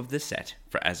coming off of the set,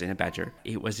 for As in a Badger.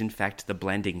 It was, in fact, the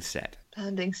blending set.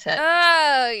 Blending set.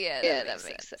 Oh, yeah. That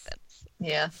makes sense.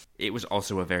 Yeah. It was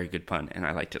also a very good pun, and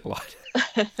I liked it a lot.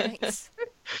 Thanks.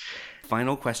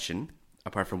 Final question,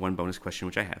 apart from one bonus question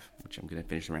which I have, which I'm going to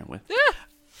finish around with.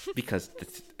 Because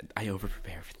I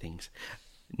over-prepare for things.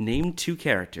 Name 2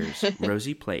 characters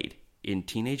Rosie played in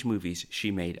teenage movies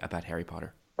she made about Harry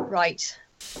Potter. Right.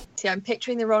 See, I'm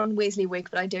picturing the Ron Weasley wig,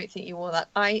 but I don't think you wore that.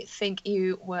 I think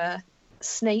you were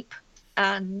Snape,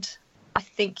 and I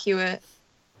think you were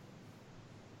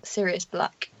Sirius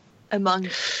Black, among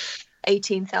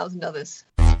 18,000 others.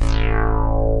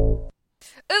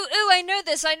 Ooh, I know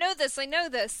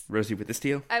this. Rosie with the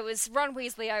steal? I was Ron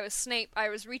Weasley, I was Snape, I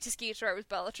was Rita Skeeter, I was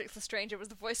Bellatrix Lestrange, I was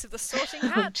the voice of the Sorting Oh,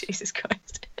 Hat. Jesus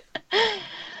Christ.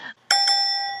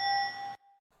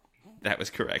 That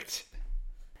was correct.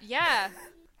 Yeah.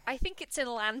 I think it's in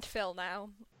landfill now.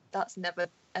 That's never,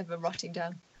 ever rotting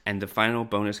down. And the final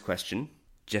bonus question.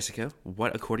 Jessica,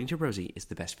 what, according to Rosie, is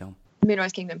the best film?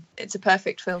 Moonrise Kingdom. It's a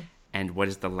perfect film. And what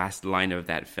is the last line of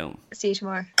that film? See you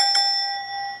tomorrow.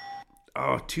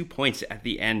 Oh, 2 points at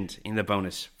the end in the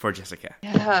bonus for Jessica.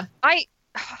 Yeah. I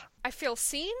feel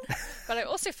seen, but I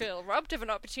also feel robbed of an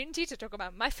opportunity to talk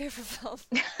about my favourite film.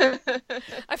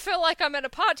 I feel like I'm in a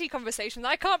party conversation that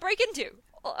I can't break into.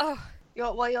 Oh.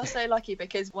 You're so lucky,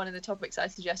 because one of the topics I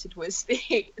suggested was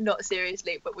not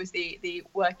seriously, but was the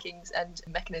workings and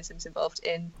mechanisms involved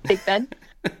in Big Ben.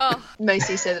 Oh.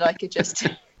 Mostly so that I could just,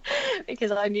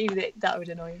 because I knew that would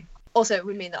annoy you. Also, it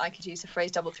would mean that I could use the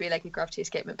phrase double 3-legged gravity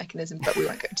escapement mechanism, but we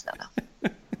won't go into that now.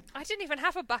 I didn't even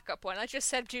have a backup one. I just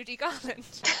said Judy Garland.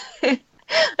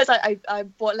 It's like,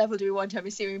 what level do we want? I'm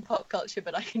assuming pop culture,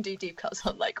 but I can do deep cuts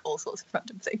on like all sorts of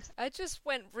random things. I just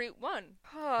went route 1.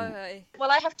 Hi.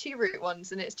 Well, I have 2 route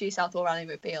ones, and it's due south or Rally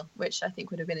McBeal, which I think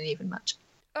would have been an even match.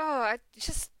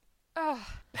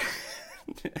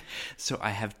 So I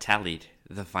have tallied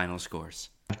the final scores.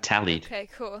 I've tallied. Okay,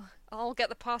 cool. I'll get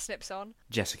the parsnips on.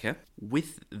 Jessica,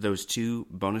 with those 2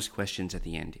 bonus questions at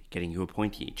the end, getting you a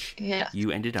point each, Yeah.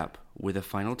 you ended up with a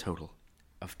final total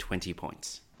of 20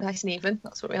 points. Nice and even.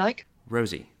 That's what we like.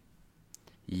 Rosie,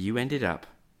 you ended up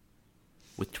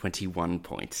with 21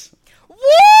 points.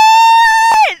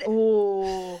 What?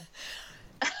 Oh.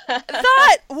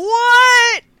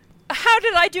 What? How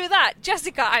did I do that?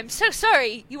 Jessica, I'm so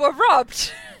sorry. You were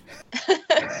robbed.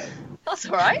 That's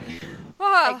all right.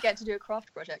 Oh. I get to do a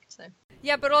craft project, so.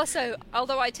 Yeah, but also,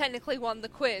 although I technically won the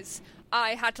quiz,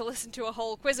 I had to listen to a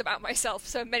whole quiz about myself,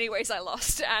 so in many ways I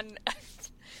lost, and,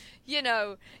 you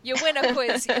know, you win a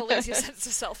quiz, you lose your sense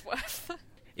of self-worth.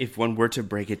 If one were to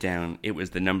break it down, it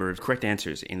was the number of correct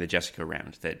answers in the Jessica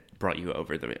round that brought you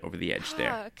over the edge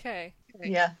there. Okay.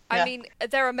 Yeah. I mean,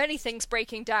 there are many things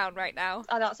breaking down right now.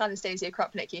 And that's Anastasia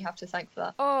Krupnik you have to thank for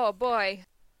that. Oh, boy.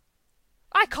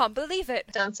 I can't believe it.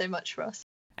 Done so much for us.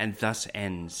 And thus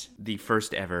ends the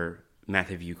first ever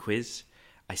Math of You quiz.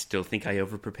 I still think I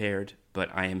overprepared, but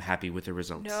I am happy with the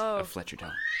results of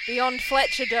FletcherDome. Beyond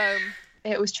FletcherDome.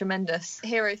 It was tremendous.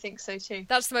 Hero thinks so too.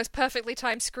 That's the most perfectly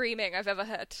timed screaming I've ever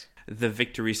heard. The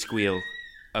victory squeal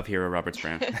of Hero Roberts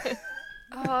Brown.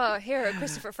 Oh, Hero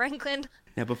Christopher Franklin.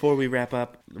 Now, before we wrap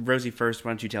up, Rosie, first,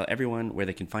 why don't you tell everyone where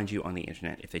they can find you on the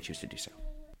internet if they choose to do so?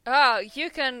 Oh,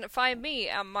 you can find me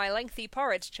and my lengthy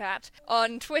porridge chat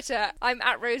on Twitter. I'm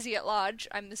at Rosie at Large.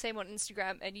 I'm the same on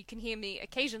Instagram, and you can hear me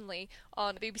occasionally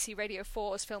on BBC Radio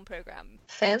 4's film programme.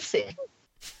 Fancy.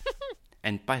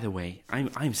 And by the way,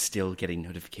 I'm still getting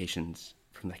notifications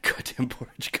from that goddamn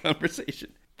porridge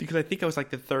conversation. Because I think I was like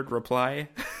the 3rd reply.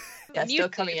 Yeah, still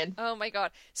coming in. Oh my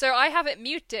god. So I have it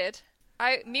muted.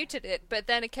 I muted it, but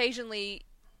then occasionally,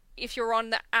 if you're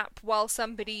on the app while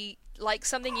somebody likes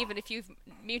something, even if you've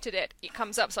muted it, it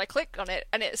comes up. So I click on it,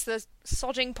 and it's the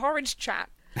sodding porridge chat.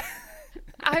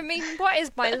 I mean, what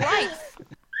is my life?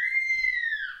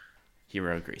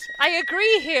 Hero agrees. I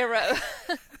agree, Hero.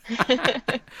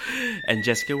 And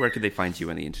Jessica, where could they find you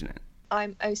on the internet?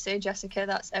 I'm also Jessica,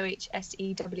 that's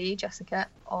OHSEW, Jessica,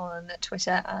 on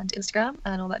Twitter and Instagram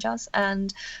and all that jazz.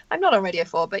 And I'm not on Radio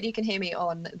 4, but you can hear me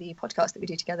on the podcast that we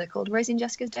do together called Rosie and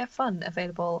Jessica's Day of Fun,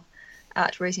 available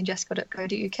at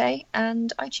rosieandjessica.co.uk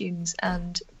and iTunes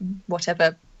and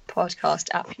whatever podcast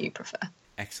app you prefer.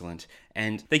 Excellent.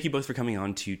 And thank you both for coming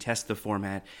on to test the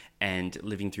format and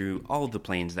living through all of the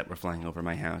planes that were flying over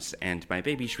my house and my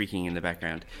baby shrieking in the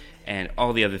background and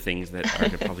all the other things that are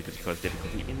probably going to cause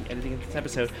difficulty in editing of this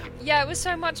episode. Yeah, it was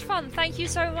so much fun. Thank you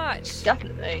so much.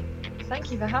 Definitely.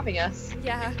 Thank you for having us.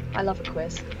 Yeah. I love a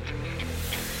quiz.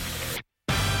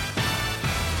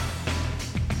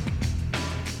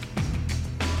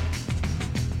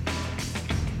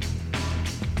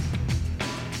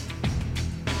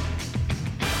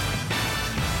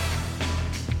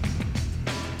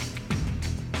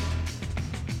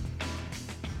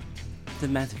 The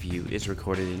Math of You is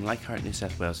recorded in Leichhardt, New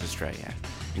South Wales, Australia,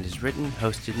 and is written,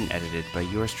 hosted, and edited by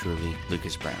yours truly,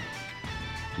 Lucas Brown.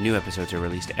 New episodes are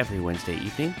released every Wednesday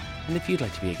evening, and if you'd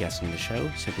like to be a guest on the show,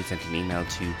 simply send an email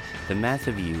to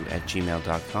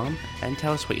themathofyou@gmail.com and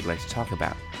tell us what you'd like to talk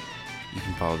about. You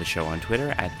can follow the show on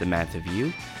Twitter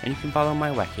 @themathofyou, and you can follow my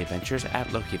wacky adventures at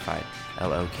Lokified,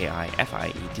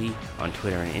 LOKIFIED, on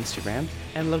Twitter and Instagram,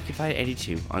 and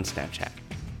Lokified82 on Snapchat.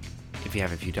 If you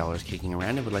have a few dollars kicking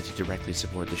around and would like to directly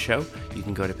support the show, you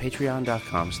can go to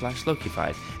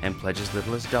patreon.com/Lokified and pledge as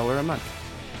little as $1 a month.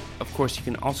 Of course, you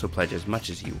can also pledge as much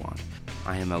as you want.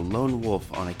 I am a lone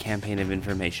wolf on a campaign of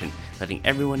information, letting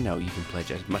everyone know you can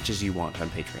pledge as much as you want on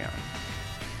Patreon.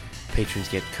 Patrons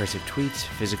get cursive tweets,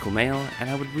 physical mail, and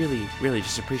I would really, really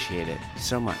just appreciate it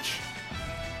so much.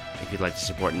 If you'd like to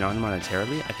support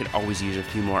non-monetarily, I could always use a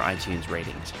few more iTunes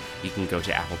ratings. You can go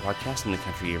to Apple Podcasts in the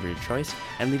country of your choice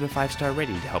and leave a 5-star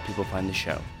rating to help people find the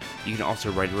show. You can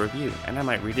also write a review, and I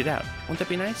might read it out. Won't that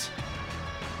be nice?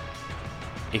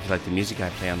 If you like the music I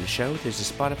play on the show, there's a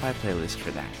Spotify playlist for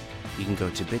that. You can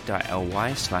go to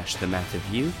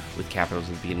bit.ly/themathofyou with capitals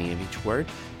at the beginning of each word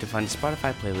to find a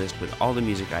Spotify playlist with all the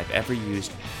music I've ever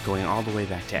used, going all the way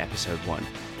back to episode 1.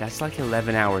 That's like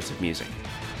 11 hours of music,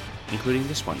 including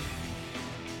this one.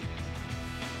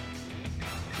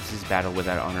 This is Battle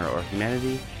Without Honor or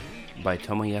Humanity by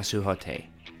Tomoyasu Hote.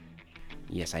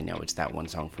 Yes, I know, it's that one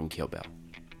song from Kill Bill.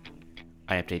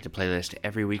 I update the playlist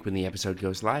every week when the episode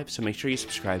goes live, so make sure you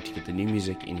subscribe to get the new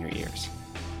music in your ears.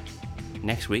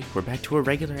 Next week, we're back to a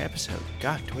regular episode.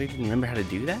 God, do I even remember how to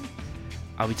do that?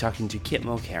 I'll be talking to Kit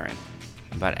Mulcairn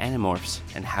about Animorphs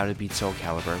and how to beat Soul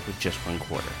Calibur with just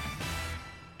 1/4.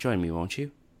 Join me, won't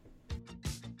you?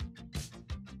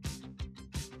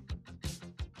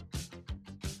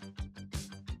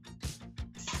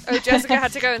 Oh, Jessica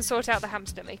had to go and sort out the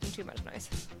hamster making too much noise.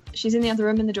 She's in the other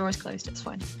room and the door is closed. It's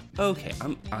fine. Okay,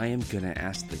 I am gonna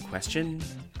ask the question.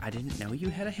 I didn't know you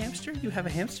had a hamster? You have a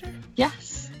hamster?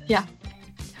 Yes. Yeah.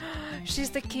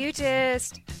 She's the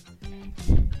cutest.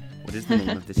 What is the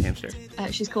name of this hamster?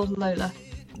 She's called Lola.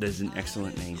 That is an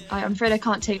excellent name. I'm afraid I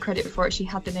can't take credit for it. She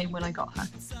had the name when I got her.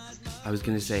 I was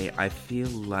gonna say, I feel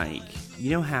like,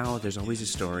 you know how there's always a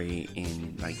story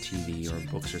in like TV or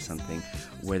books or something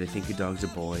where they think the dog's a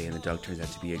boy and the dog turns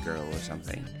out to be a girl or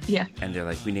something. Yeah. And they're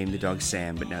like, we named the dog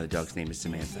Sam, but now the dog's name is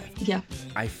Samantha. Yeah.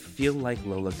 I feel like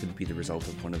Lola could be the result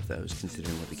of one of those,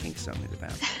 considering what the Kink song is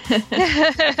about.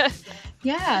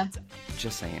 Yeah.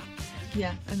 Just saying.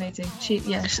 Yeah, amazing.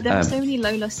 There are so many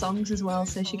Lola songs as well,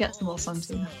 so she gets them all sung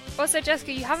to her. Also,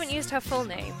 Jessica, you haven't used her full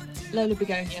name. Lola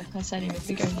Begonia. Her surname is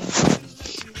Begonia.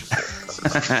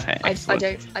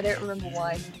 I don't remember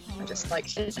why. I just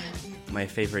liked it. My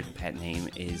favorite pet name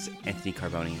is Anthony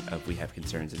Carboni of We Have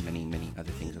Concerns and many, many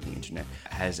other things on the internet.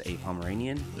 Has a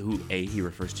Pomeranian who, A, he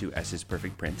refers to as his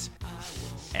perfect prince.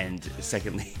 And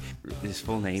secondly, his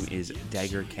full name is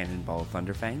Dagger Cannonball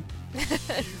Thunderfang.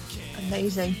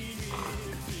 Amazing.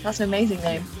 That's an amazing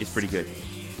name. It's pretty good.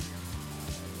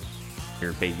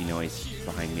 Your baby noise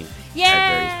behind me Yay! at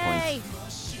various points.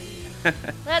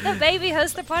 Let the baby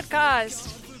host the podcast.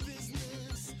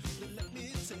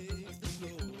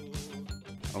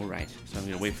 Alright, so I'm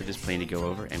going to wait for this plane to go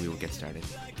over and we will get started.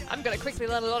 I'm going to quickly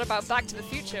learn a lot about Back to the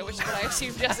Future, which is what I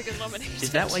assume Jessica's nominated.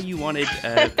 Is that why you wanted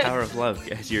Power of Love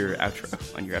as your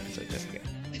outro on your episode, Jessica?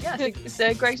 Yeah, I think it's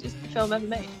the greatest film ever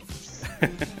made.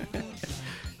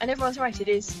 And everyone's right, it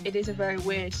is a very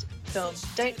weird film.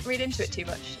 Don't read into it too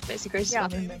much, but it's the greatest film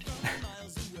ever made.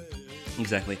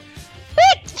 Exactly.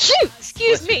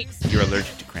 Excuse me. You're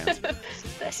allergic to crowns.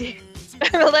 Bless you.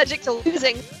 I'm allergic to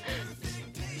losing.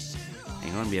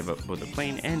 Hang on, we have both a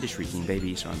plane and a shrieking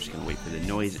baby, so I'm just going to wait for the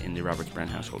noise in the Roberts Brown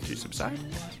household to subside.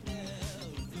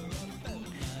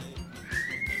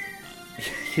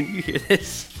 Can you hear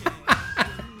this?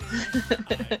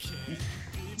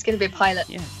 It's going to be a pilot.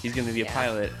 Yeah, he's going to be a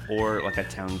pilot or like a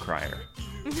town crier.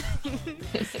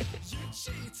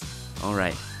 All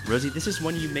right, Rosie, this is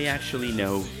one you may actually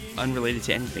know, unrelated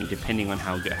to anything, depending on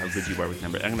how good you are with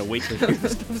numbers. I'm going to wait till you hear the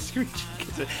stuff screeching,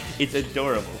 because it's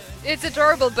adorable. It's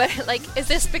adorable, but, like, is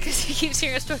this because he keeps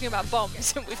hearing us talking about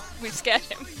bombs and we've scared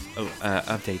him? Oh,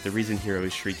 update. The reason Hero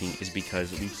is shrieking is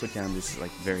because we put down this,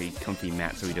 like, very comfy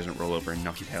mat so he doesn't roll over and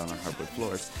knock his head on our hardwood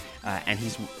floors, and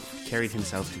he's carried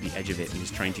himself to the edge of it and he's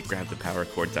trying to grab the power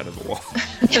cords out of the wall.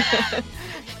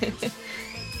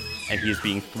 And he is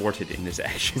being thwarted in this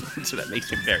action, so that makes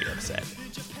him very upset.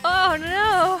 Oh,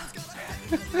 no!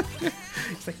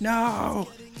 It's like, no!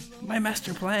 My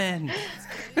master plan!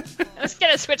 I'm just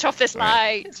gonna switch off this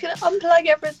light. It's gonna unplug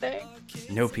everything.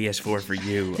 No PS4 for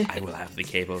you. I will have the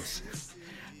cables.